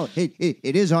remember, like, well, it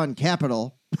is on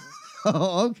Capitol.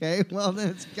 Oh, okay. Well, then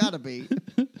it's got to be.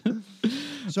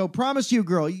 So, Promise You,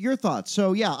 Girl, your thoughts.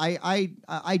 So, yeah,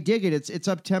 I dig it. It's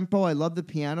up-tempo. I love the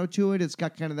piano to it. It's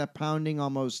got kind of that pounding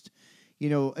almost...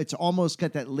 it's almost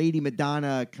got that Lady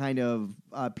Madonna kind of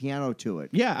piano to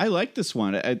it. Yeah, I like this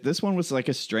one. This one was like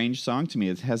a strange song to me.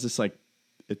 It has this like...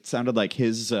 It sounded like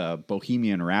his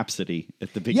Bohemian Rhapsody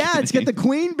at the beginning. Yeah, it's got the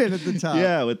Queen bit at the top.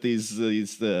 Yeah, with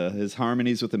his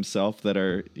harmonies with himself that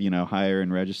are higher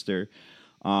in register.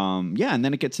 Yeah, and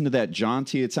then it gets into that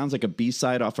jaunty. It sounds like a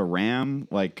B-side off a Ram,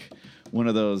 like one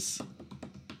of those.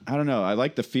 I don't know. I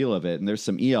like the feel of it, and there's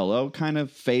some ELO kind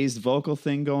of phased vocal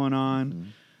thing going on. Mm-hmm.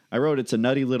 I wrote it's a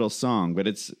nutty little song, but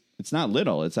it's not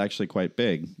little. It's actually quite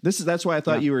big. That's why I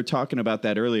thought you were talking about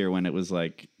that earlier when it was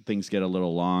like things get a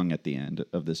little long at the end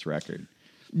of this record.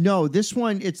 No, this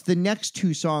one, it's the next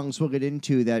two songs we'll get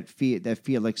into that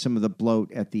feel like some of the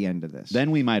bloat at the end of this.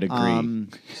 Then we might agree.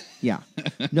 Yeah.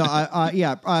 No,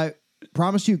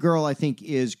 Promise You, Girl, I think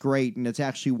is great, and it's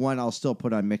actually one I'll still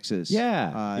put on mixes.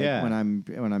 Yeah. When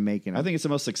I'm making it. I think it's the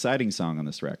most exciting song on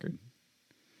this record.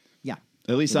 Yeah.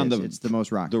 At least it's the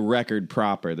most rock. The record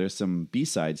proper. There's some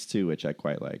B-sides too, which I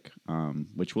quite like,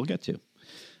 which we'll get to.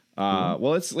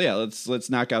 Well, let's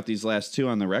knock out these last two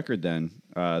on the record then.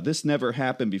 This Never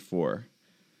Happened Before.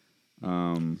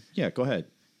 Yeah, go ahead.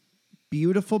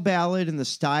 Beautiful ballad in the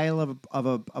style of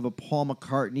a Paul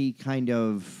McCartney kind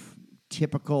of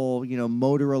typical,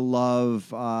 Motor of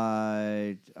Love.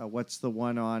 What's the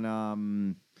one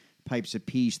on Pipes of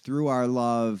Peace? Through Our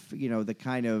Love. The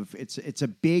kind of it's a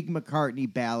big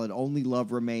McCartney ballad. Only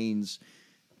Love Remains.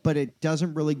 But it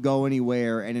doesn't really go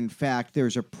anywhere. And in fact,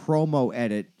 there's a promo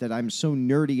edit that I'm so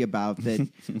nerdy about that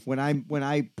when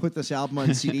I put this album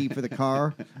on CD for the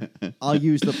car, I'll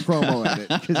use the promo edit.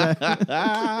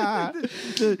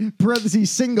 The parentheses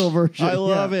single version. I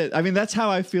love it. I mean, that's how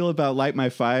I feel about Light My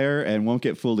Fire and Won't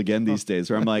Get Fooled Again these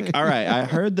days, where I'm like, all right, I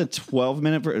heard the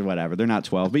 12-minute whatever. They're not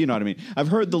 12, but you know what I mean. I've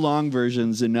heard the long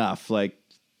versions enough. Like,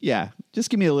 yeah, just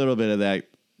give me a little bit of that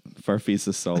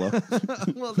Farfisa solo.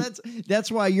 Well,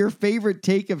 that's why your favorite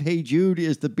take of Hey Jude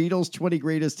is the Beatles' 20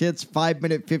 Greatest Hits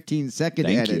 5-minute 15-second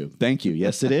edit. Thank you.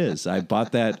 Yes, it is. I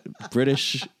bought that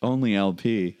British only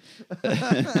LP.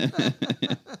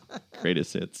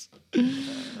 Greatest Hits.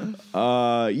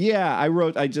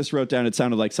 Yeah, I just wrote down. It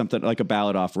sounded like something like a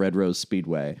ballad off Red Rose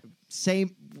Speedway.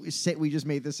 We just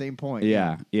made the same point.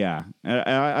 Yeah.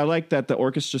 I like that the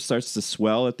orchestra starts to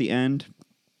swell at the end.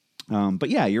 But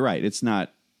yeah, you're right. It's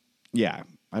not. Yeah,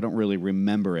 I don't really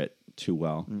remember it too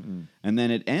well. Mm-mm. And then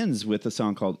it ends with a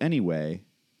song called Anyway,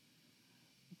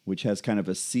 which has kind of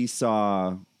a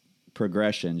seesaw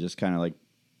progression, just kind of like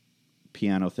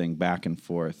piano thing back and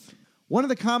forth. One of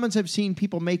the comments I've seen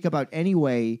people make about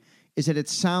Anyway is that it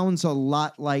sounds a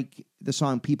lot like the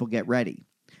song People Get Ready.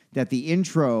 That the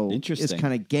intro is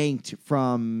kind of ganked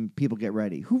from People Get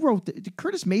Ready. Who wrote that? Did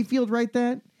Curtis Mayfield write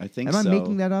that? I think so. Am I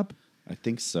making that up? I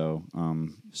think so.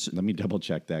 Let me double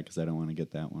check that because I don't want to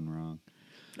get that one wrong.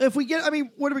 What are we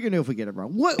going to do if we get it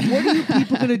wrong? What are you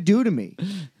people going to do to me?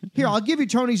 Here, I'll give you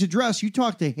Tony's address. You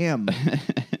talk to him.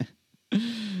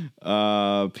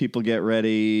 People Get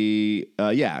Ready.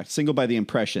 Yeah, single by The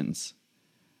Impressions.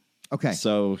 Okay.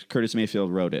 So Curtis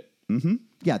Mayfield wrote it. Mm-hmm.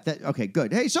 Yeah. Okay.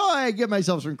 Good. Hey, so I give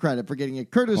myself some credit for getting a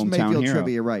Curtis Mayfield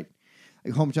trivia right.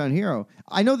 Hometown Hero.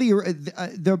 I know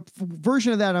the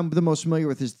version of that I'm the most familiar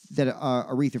with is that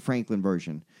Aretha Franklin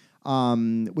version.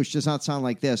 which does not sound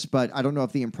like this, but I don't know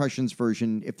if the Impressions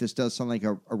version, if this does sound like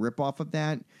a ripoff of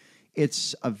that.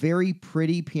 It's a very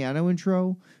pretty piano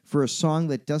intro for a song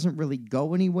that doesn't really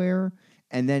go anywhere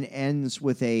and then ends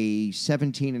with a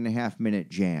 17.5-minute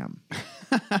jam.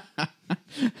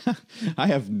 I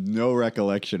have no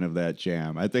recollection of that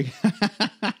jam. I think,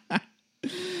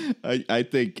 I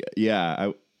think,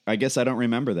 yeah, I guess I don't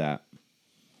remember that.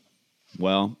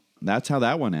 Well, that's how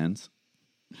that one ends.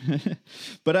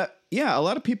 But yeah, a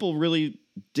lot of people really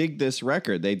dig this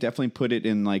record. They definitely put it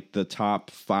in like the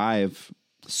top 5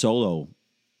 solo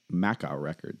Macau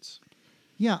records.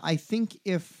 Yeah, I think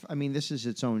this is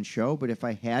its own show, but if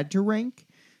I had to rank,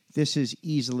 this is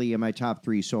easily in my top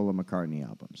 3 solo McCartney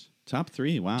albums. Top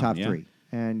 3, wow. Top yeah. 3.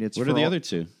 And it's what are the other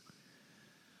 2?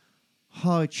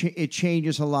 Oh, it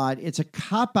changes a lot. It's a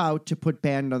cop-out to put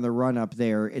Band on the Run up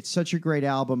there. It's such a great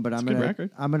album, but I'm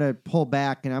gonna pull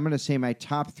back, and I'm gonna say my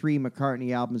top 3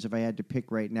 McCartney albums if I had to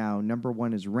pick right now. Number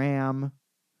 1 is Ram.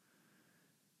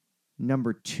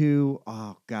 Number 2,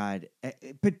 oh God!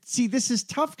 But see, this is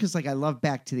tough because I love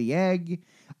Back to the Egg.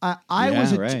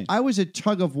 I was a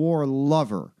Tug of War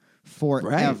lover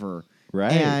forever,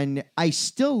 right? And I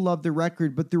still love the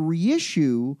record, but the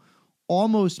reissue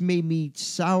almost made me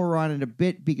sour on it a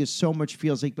bit because so much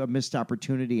feels like a missed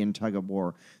opportunity in Tug of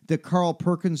War. The Carl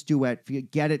Perkins duet,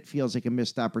 Get It, feels like a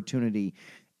missed opportunity.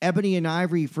 Ebony and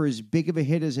Ivory, for as big of a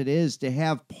hit as it is, to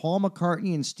have Paul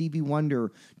McCartney and Stevie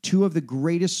Wonder, 2 of the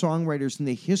greatest songwriters in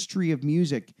the history of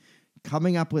music,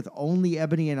 coming up with only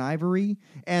Ebony and Ivory.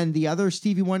 And the other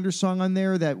Stevie Wonder song on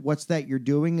there, that What's That You're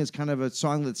Doing, is kind of a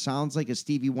song that sounds like a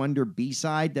Stevie Wonder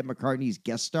B-side that McCartney's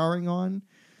guest starring on.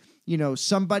 You know,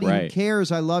 Somebody Who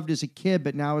Cares I loved as a kid,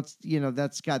 but now it's,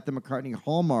 that's got the McCartney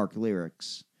Hallmark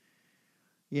lyrics.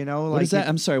 What is that?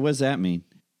 I'm sorry, what does that mean?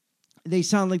 They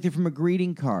sound like they're from a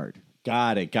greeting card.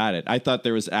 Got it. I thought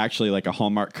there was actually like a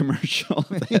Hallmark commercial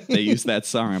that they used that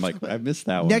song. I'm like, I missed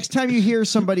that one. Next time you hear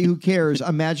Somebody Who Cares,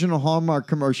 imagine a Hallmark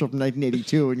commercial from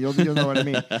 1982, and you'll know what I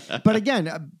mean. But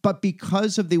again,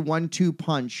 because of the 1-2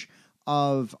 punch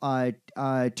of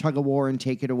Tug of War and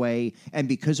Take It Away, and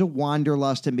because of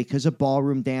Wanderlust, and because of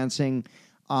Ballroom Dancing,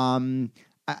 okay.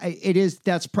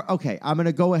 I'm going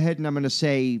to go ahead and I'm going to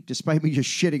say, despite me just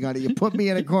shitting on it, you put me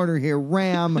in a corner here.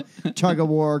 Ram, Tug of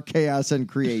War, Chaos, and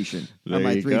Creation are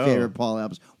my 3 favorite Paul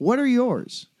albums. What are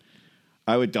yours?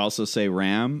 I would also say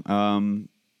Ram.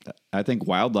 I think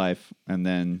Wildlife, and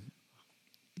then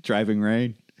Driving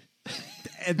Rain.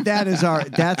 And that's our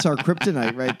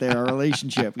kryptonite right there, our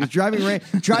relationship. Because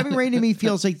Driving Rain to me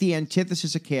feels like the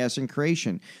antithesis of Chaos and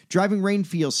Creation. Driving Rain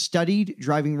feels studied.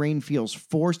 Driving Rain feels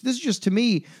forced. This is just, to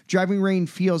me, Driving Rain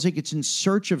feels like it's in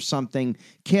search of something.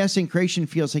 Chaos and Creation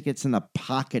feels like it's in the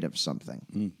pocket of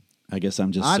something. I guess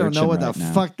I'm just I don't know what right the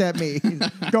now. fuck that means.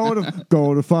 Go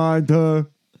to find her.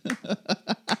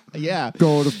 Yeah.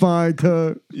 Go to find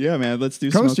her. Yeah, man. Let's do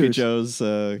Coasters. Smokey Joe's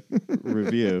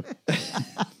review.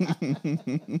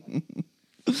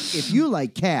 If you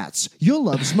like cats, you'll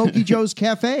love Smokey Joe's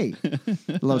Cafe.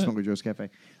 Love Smokey Joe's Cafe.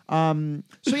 So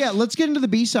yeah, let's get into the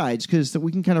B-sides because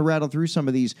we can kind of rattle through some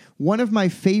of these. One of my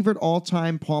favorite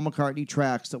all-time Paul McCartney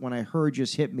tracks that when I heard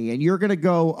just hit me, and you're going to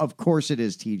go, of course it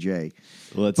is, TJ.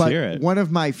 Let's hear it. One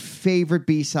of my favorite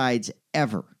B-sides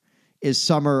ever is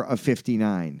Summer of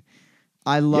 '59.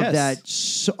 I love that.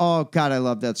 Oh God, I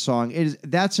love that song.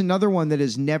 That's another one that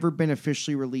has never been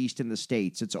officially released in the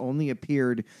States. It's only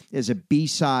appeared as a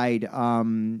B-side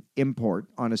import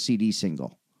on a CD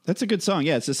single. That's a good song.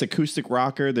 Yeah, it's this acoustic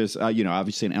rocker. There's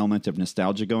obviously an element of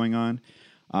nostalgia going on.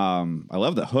 I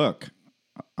love the hook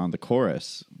on the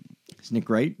chorus. Isn't it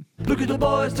great? Look at the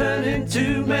boys turn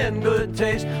into men, good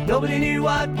taste. Nobody knew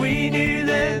what we knew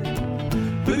then.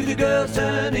 Look at the girls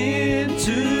turn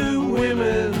into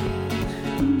women.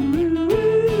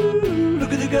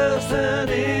 Look at the girls turn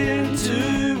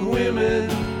into women.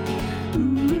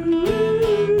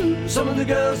 Some of the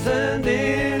girls turned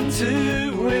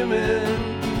into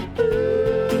women.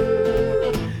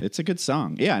 It's a good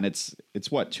song. Yeah, and it's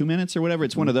what, 2 minutes or whatever?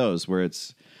 It's one of those where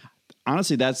it's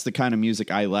honestly, that's the kind of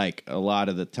music I like a lot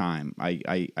of the time.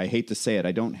 I hate to say it.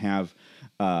 I don't have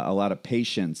a lot of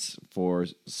patience for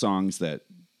songs that,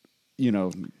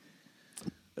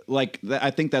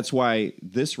 I think that's why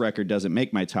this record doesn't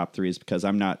make my top 3 is because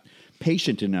I'm not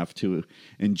patient enough to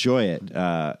enjoy it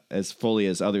as fully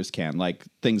as others can. Like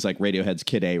things like Radiohead's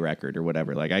Kid A record or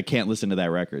whatever. Like I can't listen to that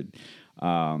record.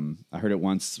 I heard it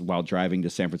once while driving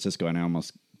to San Francisco and I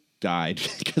almost died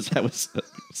because I was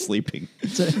sleeping.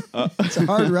 It's a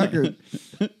hard record.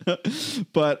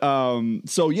 But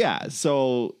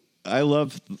so I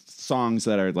love songs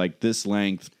that are like this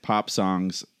length, pop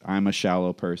songs. I'm a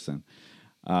shallow person.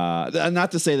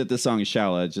 Not to say that this song is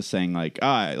shallow, just saying like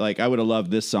I would have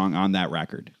loved this song on that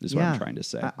record is what I'm trying to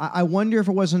say. I wonder if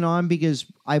it wasn't on because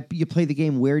you play the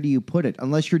game, where do you put it?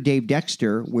 Unless you're Dave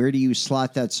Dexter, where do you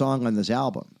slot that song on this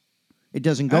album? It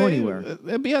doesn't go anywhere.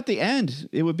 It'd be at the end.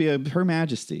 It would be Her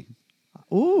Majesty.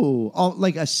 Ooh,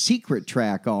 like a secret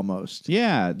track almost.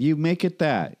 Yeah, you make it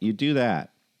that. You do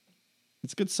that.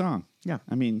 It's a good song. Yeah.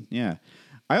 I mean, yeah.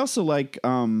 I also like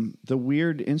the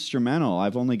weird instrumental,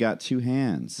 I've Only Got Two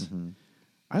Hands. Mm-hmm.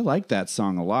 I like that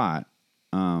song a lot.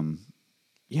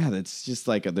 Yeah, that's just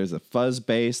like there's a fuzz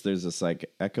bass. There's this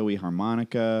like echoey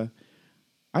harmonica.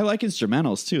 I like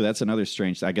instrumentals too. That's another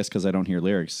strange, I guess because I don't hear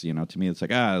lyrics. You know, to me it's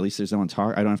like, at least there's no one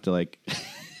talk. I don't have to like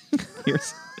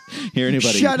hear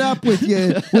anybody. Shut up with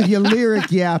your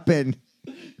lyric yapping.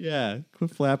 Yeah,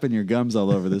 quit flapping your gums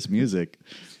all over this music.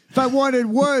 If I wanted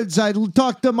words, I'd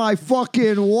talk to my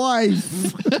fucking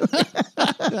wife.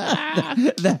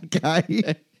 That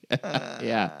guy.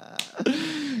 Yeah.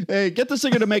 Hey, get the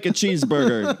singer to make a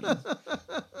cheeseburger.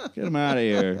 Get him out of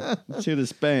here. Let's hear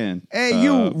this band. Hey,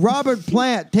 you, Robert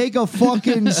Plant, take a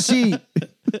fucking seat.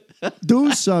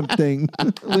 Do something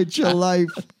with your life.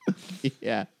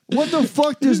 Yeah. What the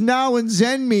fuck does now and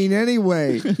Zen mean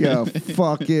anyway? You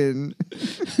fucking...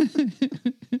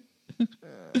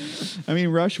 I mean,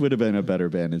 Rush would have been a better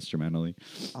band instrumentally.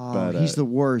 Oh, but, he's the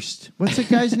worst. What's the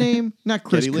guy's name? Not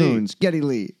Chris Geddy Coons. Geddy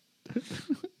Lee.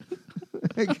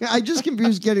 I just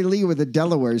confused Geddy Lee with a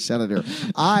Delaware senator.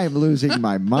 I'm losing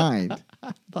my mind.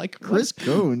 Like Chris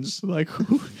Coons. Like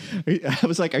who? I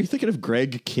was like, are you thinking of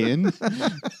Greg Kinn?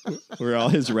 Where all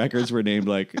his records were named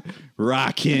like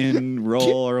Rockin'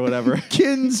 Roll or whatever.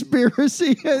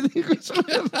 Conspiracy, I think was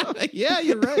one of them. Yeah,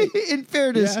 you're right. In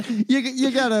fairness,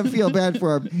 you gotta feel bad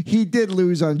for him. He did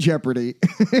lose on Jeopardy.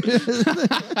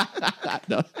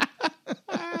 No.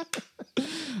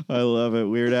 I love it,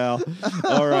 Weird Al.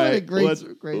 All right,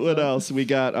 what else? We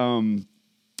got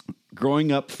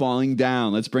Growing Up, Falling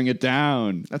Down. Let's bring it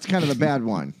down. That's kind of the bad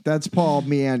one. That's Paul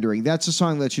meandering. That's a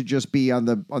song that should just be on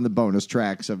the bonus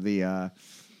tracks of the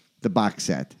box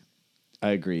set.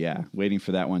 I agree. Yeah, waiting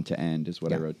for that one to end is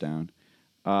what I wrote down.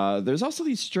 There's also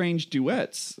these strange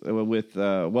duets with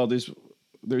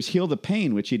there's Heal the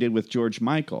Pain, which he did with George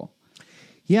Michael.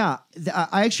 Yeah,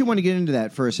 I actually want to get into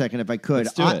that for a second if I could.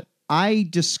 Let's do it. I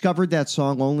discovered that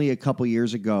song only a couple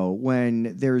years ago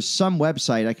when there's some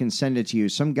website, I can send it to you.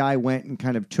 Some guy went and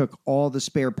kind of took all the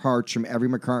spare parts from every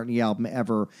McCartney album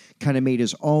ever, kind of made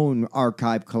his own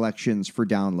archive collections for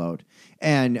download.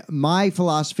 And my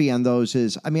philosophy on those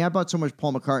is, I mean, I bought so much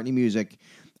Paul McCartney music,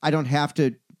 I don't have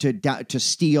to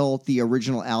steal the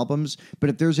original albums.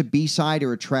 But if there's a B-side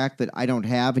or a track that I don't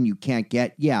have and you can't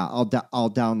get, I'll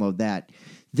download that.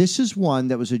 This is one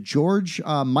that was a George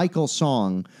Michael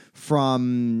song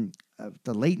from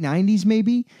the late 90s,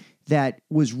 maybe, that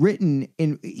was written,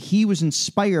 and he was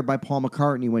inspired by Paul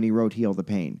McCartney when he wrote Heal the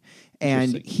Pain.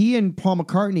 And he and Paul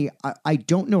McCartney, I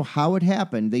don't know how it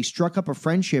happened. They struck up a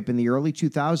friendship in the early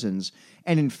 2000s.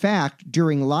 And in fact,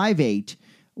 during Live 8,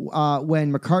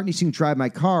 when McCartney sings Drive My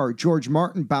Car, George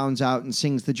Martin bounds out and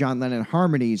sings the John Lennon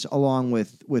harmonies along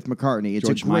with McCartney. It's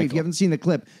George a great, Michael. if you haven't seen the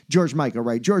clip, George Michael,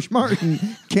 right? George Martin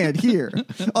can't hear.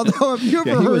 Although, have you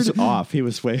ever heard... He was off. He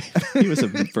was a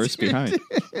verse behind.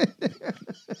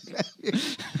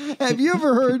 Have you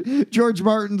ever heard George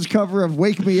Martin's cover of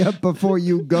Wake Me Up Before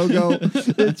You Go-Go?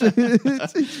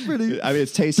 It's pretty... I mean,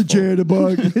 it's tasteful. The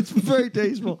Jitterbug. It's very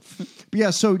tasteful. But yeah,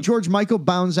 so George Michael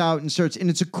bounds out and starts, and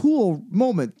it's a cool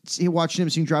moment watching him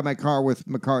sing Drive My Car with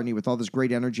McCartney with all this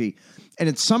great energy. And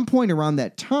at some point around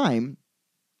that time,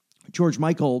 George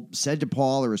Michael said to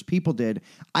Paul, or his people did,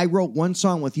 I wrote one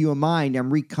song with you in mind.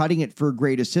 I'm recutting it for a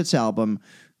greatest hits album.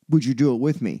 Would you do it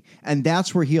with me? And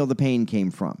that's where Heal the Pain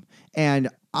came from. And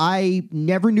I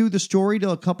never knew the story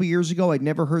till a couple years ago. I'd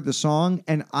never heard the song,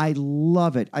 and I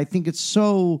love it. I think it's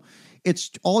all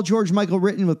George Michael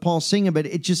written with Paul singing, but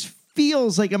it just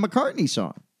feels like a McCartney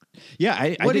song.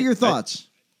 Yeah. What are your thoughts?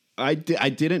 I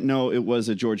didn't know it was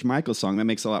a George Michael song. That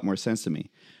makes a lot more sense to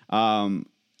me.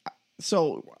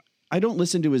 So I don't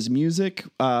listen to his music,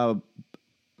 but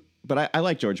I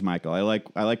like George Michael. I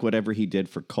like whatever he did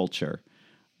for culture,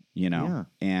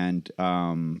 and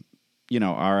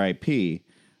R.I.P.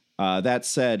 That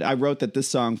said, I wrote that this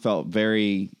song felt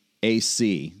very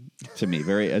AC to me,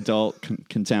 very adult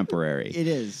contemporary. It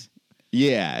is.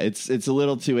 Yeah, it's a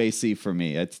little too AC for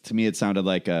me. To me, it sounded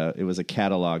like it was a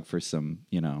catalog for some,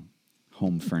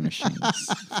 home furnishings.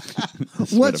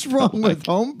 What's wrong with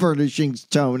home furnishings,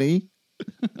 Tony?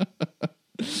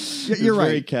 You're right.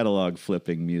 Very catalog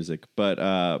flipping music, but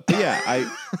yeah,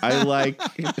 I like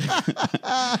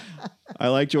I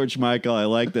like George Michael. I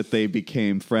like that they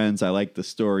became friends. I like the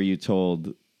story you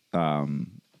told.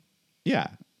 Yeah.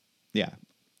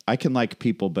 I can like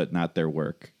people, but not their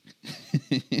work.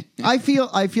 I feel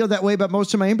that way about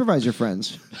most of my improviser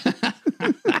friends.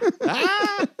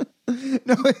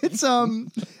 No, it's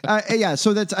yeah.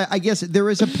 So that's I guess there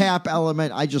is a pap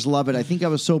element. I just love it. I think I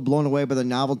was so blown away by the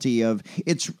novelty of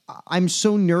it's. I'm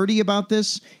so nerdy about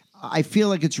this. I feel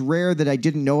like it's rare that I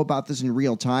didn't know about this in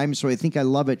real time. So I think I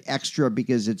love it extra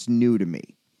because it's new to me.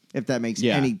 If that makes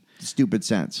any stupid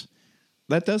sense.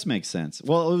 That does make sense.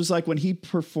 Well, it was like when he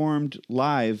performed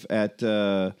live at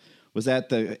was that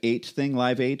the 8 thing,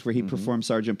 Live 8, where he performed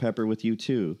Sgt. Pepper with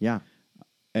U2. Yeah.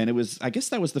 And it was, I guess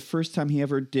that was the first time he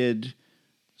ever did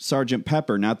Sgt.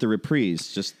 Pepper, not the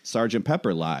reprise, just Sgt.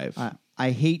 Pepper live.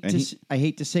 I hate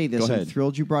to say this. I'm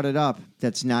thrilled you brought it up.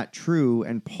 That's not true.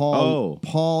 And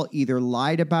Paul either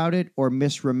lied about it or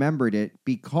misremembered it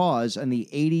because on the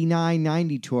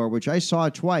 89-90 tour, which I saw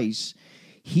twice,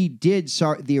 he did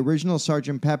the original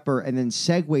Sgt. Pepper and then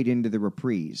segued into the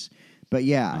reprise. But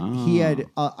yeah, he had.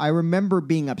 I remember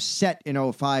being upset in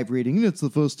 2005 reading, it's the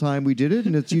first time we did it,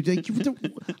 and it's you.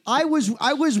 I was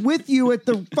with you at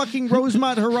the fucking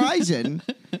Rosemont Horizon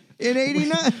in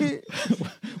 '89.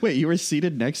 Wait, you were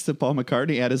seated next to Paul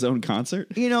McCartney at his own concert?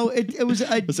 You know, it was.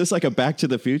 Was this like a Back to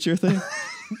the Future thing?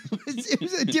 It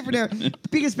was a different era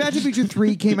because Back to the Future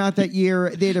 3 came out that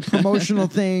year. They had a promotional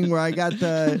thing where I got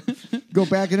to go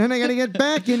back and then I got to get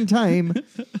back in time.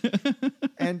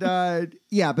 And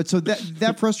yeah, but so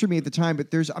that frustrated me at the time.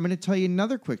 But I'm going to tell you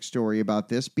another quick story about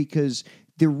this because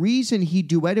the reason he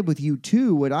duetted with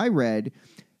U2, what I read,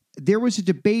 there was a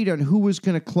debate on who was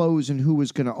going to close and who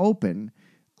was going to open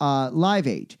Live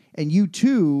 8. And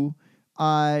U2,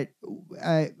 I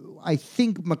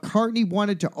think McCartney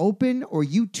wanted to open or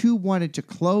U2 wanted to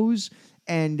close.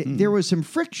 And there was some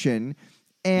friction.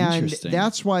 And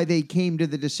that's why they came to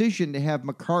the decision to have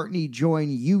McCartney join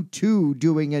U2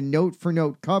 doing a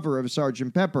note-for-note cover of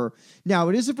Sgt. Pepper. Now,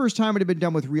 it is the first time it had been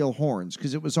done with real horns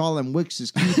because it was all on Wix's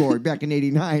keyboard back in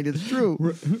 '89. It's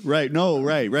true. Right. No,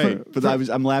 right. But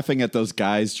I'm laughing at those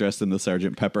guys dressed in the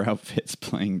Sgt. Pepper outfits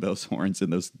playing those horns in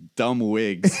those dumb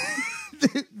wigs.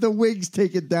 The wigs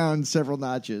take it down several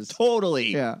notches.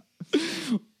 Totally. Yeah.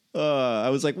 I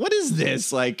was like, what is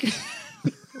this? Like...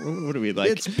 What do we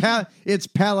like? It's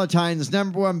Palatine's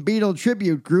 #1 Beatle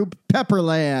tribute group,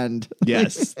 Pepperland.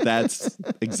 Yes, that's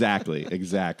exactly.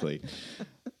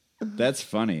 That's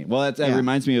funny. Well, that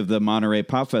reminds me of the Monterey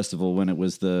Pop Festival when it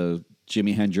was the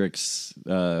Jimi Hendrix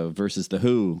versus the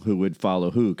Who would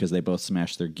follow who because they both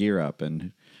smashed their gear up,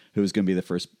 and who was going to be the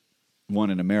first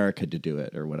one in America to do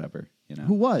it or whatever. You know,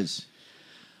 who was?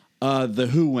 The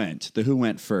Who went. The Who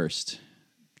went first.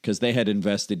 Because they had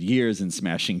invested years in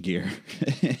smashing gear.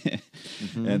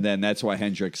 And then that's why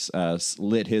Hendrix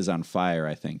lit his on fire,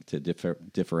 I think, to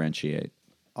differentiate.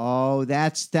 Oh,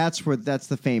 that's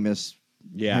the famous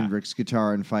Hendrix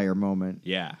guitar on fire moment.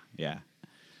 Yeah.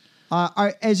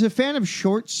 As a fan of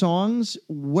short songs,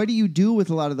 what do you do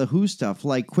with a lot of the Who stuff?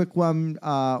 Like Quick One,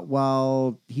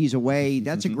 While He's Away,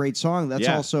 that's a great song. That's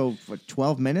also,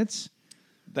 12 minutes?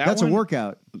 That's a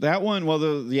workout. That one, well,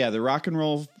 the Rock and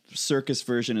Roll Circus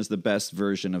version is the best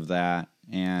version of that.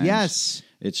 And yes,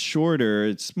 it's shorter.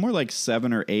 It's more like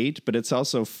 7 or 8, but it's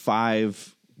also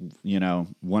 5,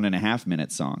 1.5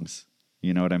 minute songs.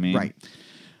 You know what I mean? Right.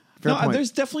 Fair point.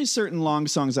 There's definitely certain long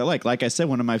songs I like. Like I said,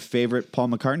 one of my favorite Paul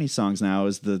McCartney songs now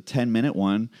is the 10-minute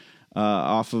one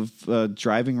off of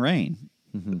Driving Rain.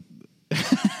 Mm-hmm.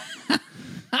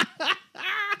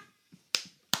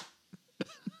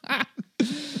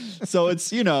 So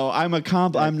it's, I'm not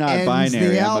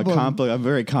binary. I'm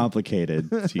very complicated,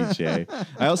 TJ.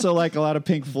 I also like a lot of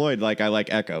Pink Floyd. Like I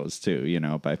like Echoes too,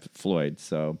 by Floyd.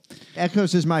 So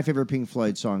Echoes is my favorite Pink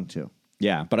Floyd song too.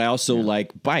 Yeah, but I also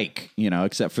like Bike,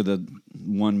 except for the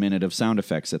 1 minute of sound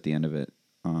effects at the end of it.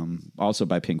 Also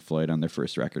by Pink Floyd on their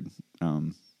first record.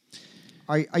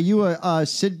 Are you a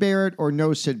Syd Barrett or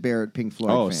no Syd Barrett Pink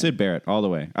Floyd fan? Syd Barrett all the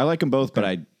way. I like them both, but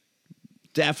I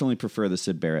definitely prefer the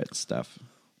Syd Barrett stuff.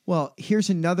 Well,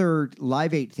 here's another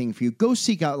Live 8 thing for you. Go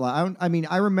seek out Live.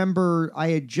 I remember I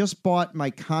had just bought my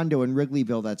condo in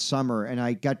Wrigleyville that summer, and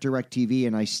I got DirecTV,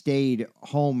 and I stayed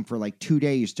home for like 2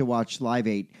 days to watch Live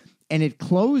 8. And it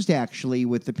closed, actually,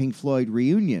 with the Pink Floyd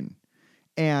reunion.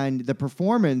 And the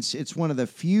performance, it's one of the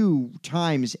few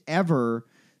times ever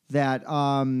that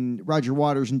Roger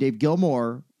Waters and Dave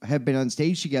Gilmour have been on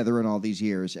stage together in all these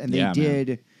years. And they did...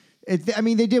 Man.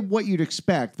 They did what you'd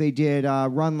expect. They did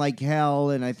Run Like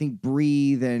Hell and I think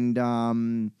Breathe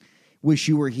and Wish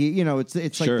You Were Here. You know, it's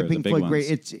like Sure, the the Pink big Floyd ones.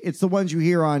 great. It's the ones you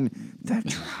hear on The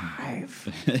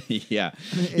Drive. Yeah.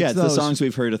 It's the those. songs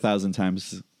we've heard 1,000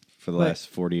 times for the But- last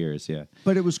 40 years. Yeah.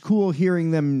 But it was cool hearing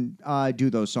them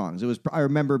do those songs. I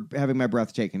remember having my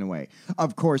breath taken away.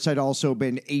 Of course, I'd also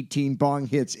been 18 bong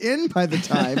hits in by the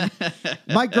time.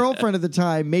 My girlfriend at the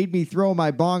time made me throw my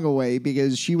bong away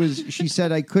because she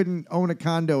said I couldn't own a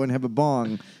condo and have a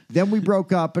bong. Then we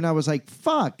broke up, and I was like,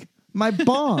 "Fuck my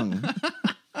bong."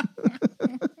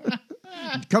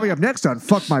 Coming up next on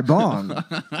Fuck My Bong.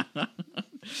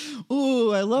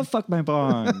 Ooh, I love Fuck My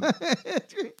Bong.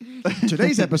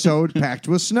 Today's episode packed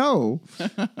with snow.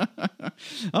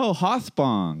 Oh,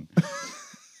 Hothbong.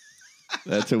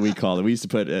 That's what we called it. We used to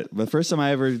put it. The first time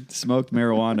I ever smoked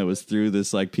marijuana was through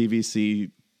this like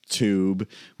PVC tube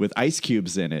with ice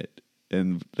cubes in it.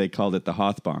 And they called it the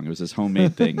Hothbong. It was this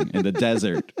homemade thing in the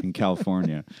desert in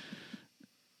California.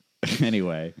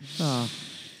 Anyway.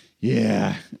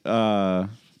 Yeah.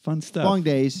 Fun stuff. Bong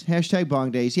days. Hashtag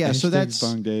bong days. Yeah, so Hashtag that's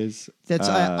Bong Days.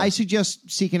 I suggest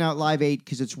seeking out Live 8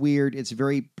 because it's weird. It's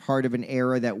very part of an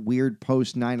era, that weird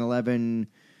post 9/11,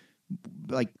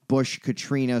 like Bush,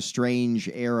 Katrina, strange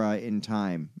era in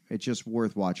time. It's just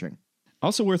worth watching.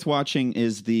 Also worth watching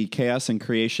is the Chaos and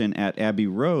Creation at Abbey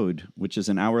Road, which is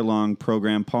an hour-long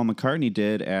program Paul McCartney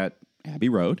did at Abbey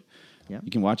Road. Yeah. You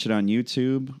can watch it on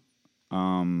YouTube.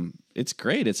 It's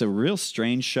great. It's a real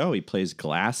strange show. He plays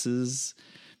glasses,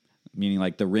 meaning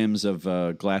like the rims of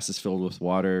glasses filled with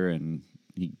water, and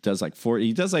he does like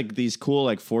these cool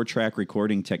like 4-track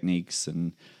recording techniques,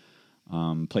 and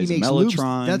plays He a makes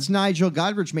mellotron. loops. That's Nigel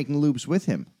Godrich making loops with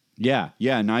him. Yeah.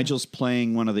 Nigel's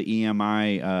playing one of the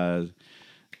EMI,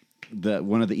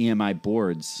 one of the EMI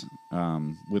boards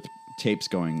with tapes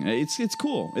going. It's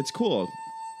cool. It's cool.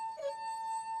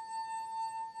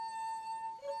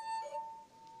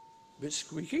 Bit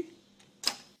squeaky.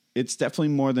 It's definitely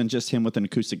more than just him with an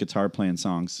acoustic guitar playing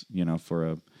songs, for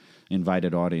a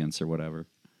invited audience or whatever.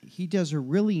 He does a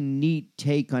really neat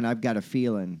take on I've Got a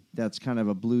Feeling. That's kind of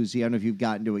a bluesy. I don't know if you've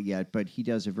gotten to it yet, but he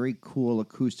does a very cool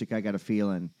acoustic I Got a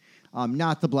Feeling.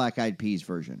 Not the Black Eyed Peas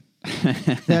version.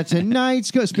 That's a night's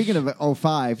go. Speaking of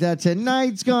 05, that's a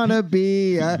night's gonna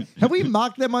be. Have we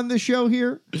mocked them on the show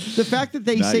here? The fact that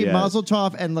they Not say yet. Mazel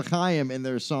Tov and L'chaim in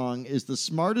their song is the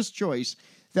smartest choice.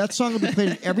 That song will be played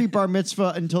at every bar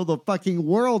mitzvah until the fucking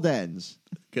world ends.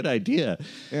 Good idea.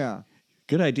 Yeah.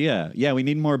 Good idea. Yeah, we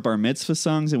need more bar mitzvah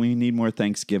songs and we need more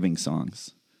Thanksgiving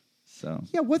songs. So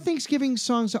Yeah, what Thanksgiving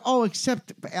songs? Oh,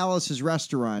 except Alice's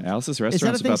Restaurant. Alice's Is that a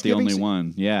Restaurant's about the Thanksgiving only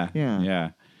one. Yeah. Yeah.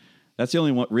 That's the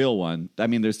only one, real one. I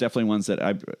mean, there's definitely ones that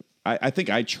I think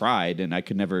I tried and I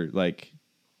could never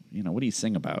what do you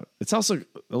sing about? It's also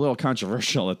a little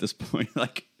controversial at this point.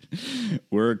 Like,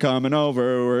 we're coming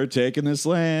over, we're taking this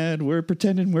land, we're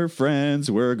pretending we're friends,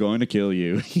 we're going to kill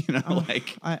you.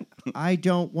 I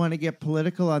don't want to get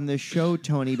political on this show,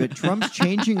 Tony, but Trump's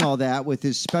changing all that with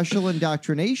his special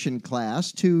indoctrination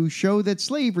class to show that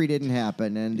slavery didn't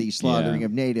happen and the slaughtering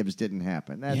of natives didn't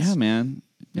happen. Yeah, man.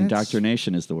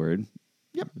 Indoctrination is the word.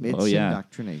 Yep, it's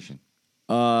indoctrination.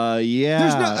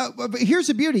 Yeah. But here's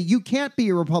the beauty: you can't be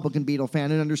a Republican Beatle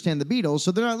fan and understand the Beatles,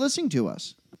 so they're not listening to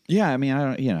us. Yeah, I mean,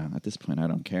 I don't. At this point, I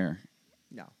don't care.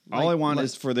 No, All I want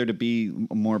is for there to be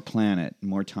more planet,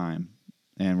 more time.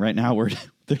 And right now,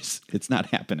 it's not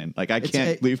happening. Like, I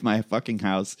can't leave my fucking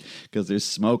house because there's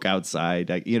smoke outside.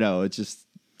 It's just,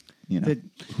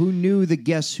 who knew the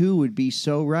Guess Who would be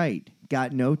so right?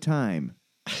 Got no time.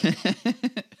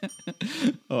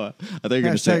 Oh, I thought you were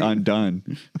going to say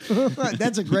Undone.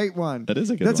 That's a great one. That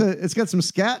is a good one. It's got some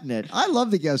scat in it. I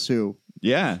love the Guess Who.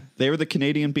 Yeah, they were the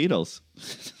Canadian Beatles.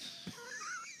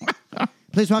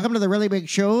 Please welcome to the really big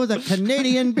show, the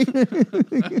Canadian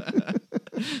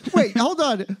Wait, hold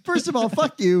on. First of all,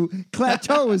 fuck you.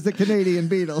 Clateau is the Canadian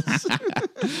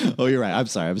Beatles. Oh, you're right. I'm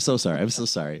sorry. I'm so sorry. I'm so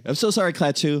sorry,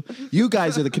 Klaatu. You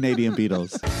guys are the Canadian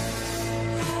Beatles.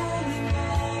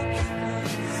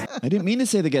 I didn't mean to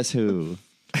say the Guess Who.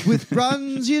 With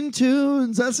Brunzian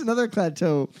tunes. That's another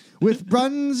Clateau. With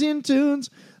Brunzian tunes.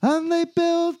 And they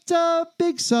built a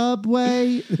big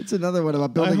subway. It's another one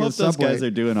about building I hope a subway. those guys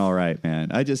are doing all right,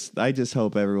 man. I just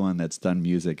hope everyone that's done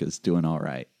music is doing all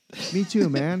right. Me too,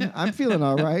 man. I'm feeling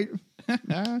all right.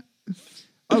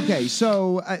 Okay,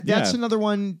 so that's another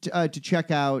one to check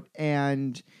out.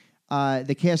 And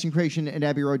the Chaos and Creation and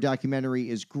Abbey Road documentary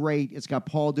is great. It's got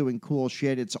Paul doing cool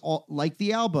shit. It's all like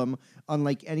the album,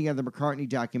 unlike any other McCartney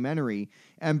documentary.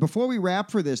 And before we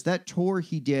wrap for this, that tour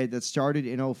he did that started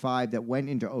in 05 that went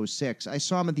into 06, I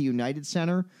saw him at the United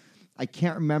Center. I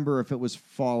can't remember if it was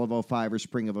fall of 05 or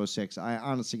spring of 06. I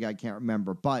honestly, I can't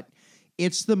remember. But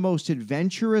It's the most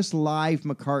adventurous live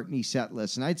McCartney set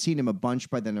list. And I'd seen him a bunch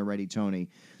by then already, Tony.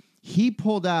 He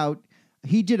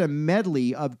did a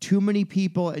medley of Too Many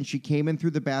People and She Came In Through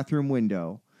the Bathroom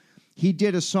Window. He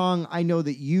did a song I know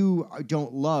that you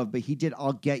don't love, but he did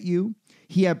I'll Get You.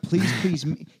 He had Please Please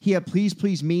Me. He had Please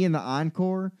Please Me in the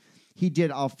encore. He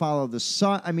did I'll Follow the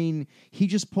Sun. I mean, he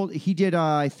did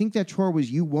I think that tour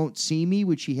was You Won't See Me,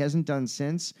 which he hasn't done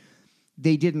since.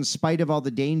 They did In Spite of All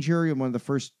the Danger, one of the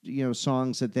first,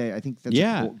 songs that I think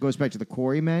that goes back to the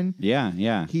Quarrymen.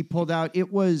 Yeah. He pulled out.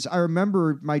 I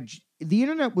remember the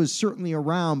internet was certainly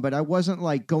around, but I wasn't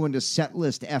like going to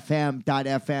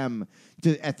setlist.fm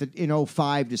in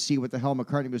 05 to see what the hell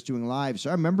McCartney was doing live.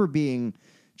 So I remember being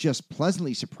just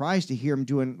pleasantly surprised to hear him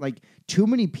doing like Too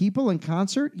Many People in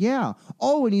concert. Yeah.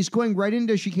 Oh, and he's going right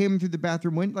into She Came In Through the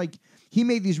Bathroom Window. Like, he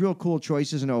made these real cool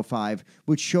choices in 05,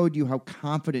 which showed you how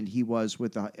confident he was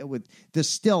with the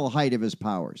still height of his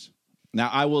powers. Now,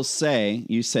 I will say,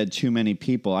 you said Too Many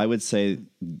People. I would say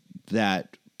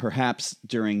that perhaps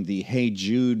during the Hey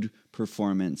Jude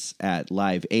performance at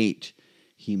Live 8,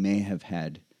 he may have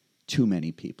had too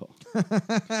many people.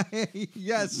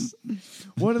 Yes.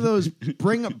 One of those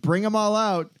bring them all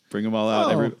out. Bring them all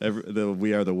out. Oh.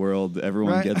 We Are the World.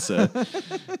 Everyone gets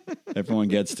everyone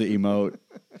gets to emote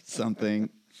something.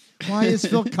 Why is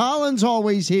Phil Collins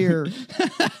always here?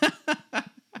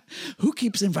 Who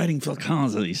keeps inviting Phil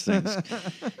Collins to these things?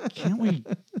 Can't we?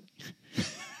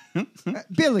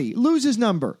 Billy, lose his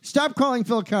number. Stop calling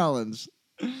Phil Collins.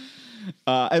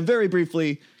 And very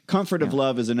briefly, Comfort of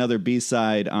Love is another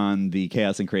B-side on the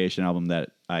Chaos and Creation album that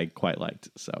I quite liked.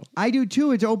 So I do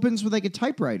too. It opens with like a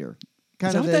typewriter.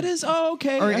 Is that what that is? Oh,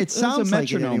 okay. Or it sounds a metronome,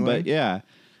 like it anyway. But yeah.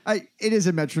 It is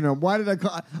a metronome. Why did I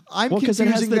call? I'm because it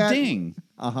has the ding.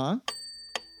 Uh-huh.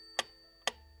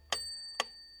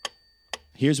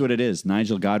 Here's what it is.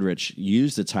 Nigel Godrich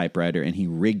used a typewriter and he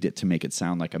rigged it to make it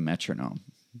sound like a metronome.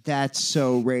 That's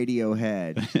so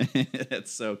Radiohead.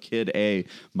 That's so Kid A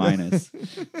minus.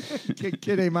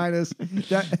 Kid A minus.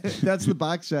 That's the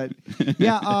box set.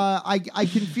 Yeah, I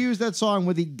confused that song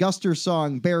with the Guster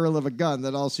song "Barrel of a Gun"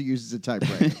 that also uses a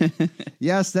typewriter.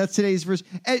 Yes, that's today's verse.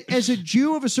 As a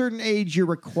Jew of a certain age, you're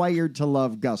required to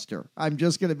love Guster. I'm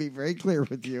just going to be very clear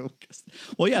with you.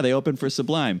 Well, yeah, they opened for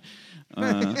Sublime.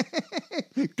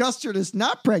 Guster does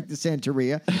not practice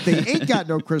Santeria. They ain't got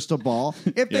no crystal ball.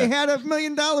 If they had $1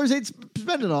 million, they'd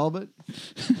spend it all. But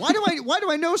why do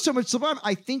I know so much Sublime?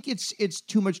 I think it's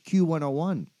too much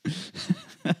Q101.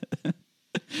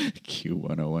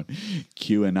 Q101.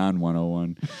 QAnon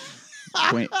 101.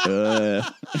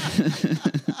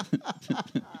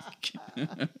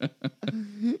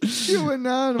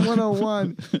 QAnon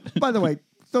 101. By the way,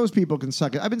 those people can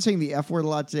suck it. I've been saying the F word a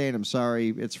lot today, and I'm sorry.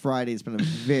 It's Friday. It's been a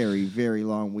very, very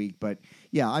long week. But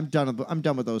yeah, I'm done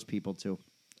with those people too.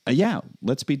 Yeah,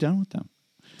 let's be done with them.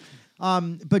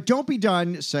 But don't be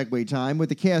done, segue time, with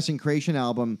the Chaos and Creation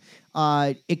album.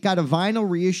 It got a vinyl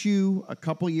reissue a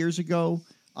couple years ago.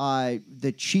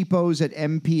 The cheapos at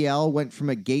MPL went from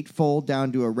a gatefold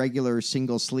down to a regular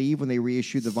single sleeve when they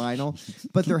reissued the vinyl.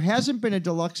 But there hasn't been a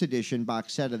deluxe edition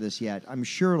box set of this yet. I'm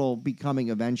sure it'll be coming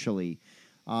eventually.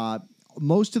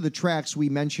 Most of the tracks we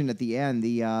mentioned at the end,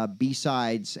 the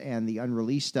B-sides and the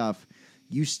unreleased stuff,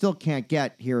 you still can't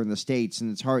get here in the States,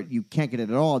 and it's hard. You can't get it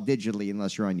at all digitally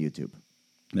unless you're on YouTube.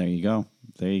 There you go.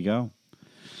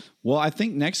 Well, I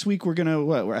think next week we're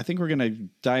gonna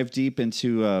dive deep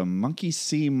into Monkey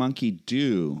See, Monkey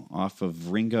Do off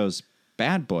of Ringo's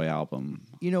Bad Boy album.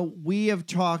 We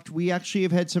actually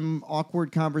have had some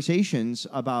awkward conversations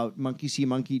about Monkey See,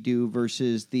 Monkey Do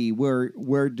versus the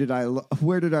Where Did Our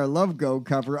Love Go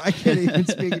cover. I can't even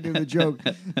speak into the joke.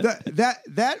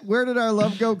 That Where Did Our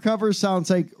Love Go cover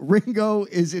sounds like Ringo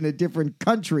is in a different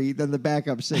country than the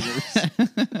backup singers.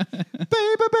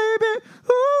 Baby, baby,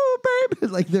 ooh, baby.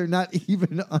 Like they're not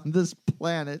even on this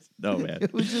planet. No, man.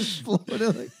 It was just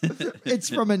floating. It's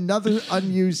from another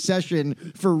unused session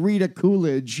for Rita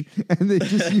Coolidge, and they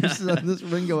just used it on this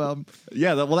Ringo album.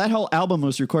 Yeah, that whole album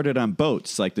was recorded on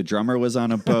boats. Like the drummer was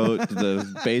on a boat, the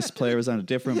bass player was on a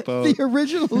different boat. The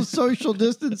original social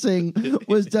distancing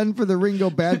was done for the Ringo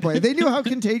Bad Boy. They knew how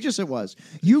contagious it was.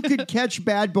 You could catch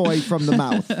Bad Boy from the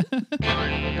mouth.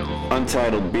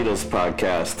 Untitled Beatles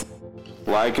Podcast.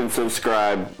 Like and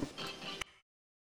subscribe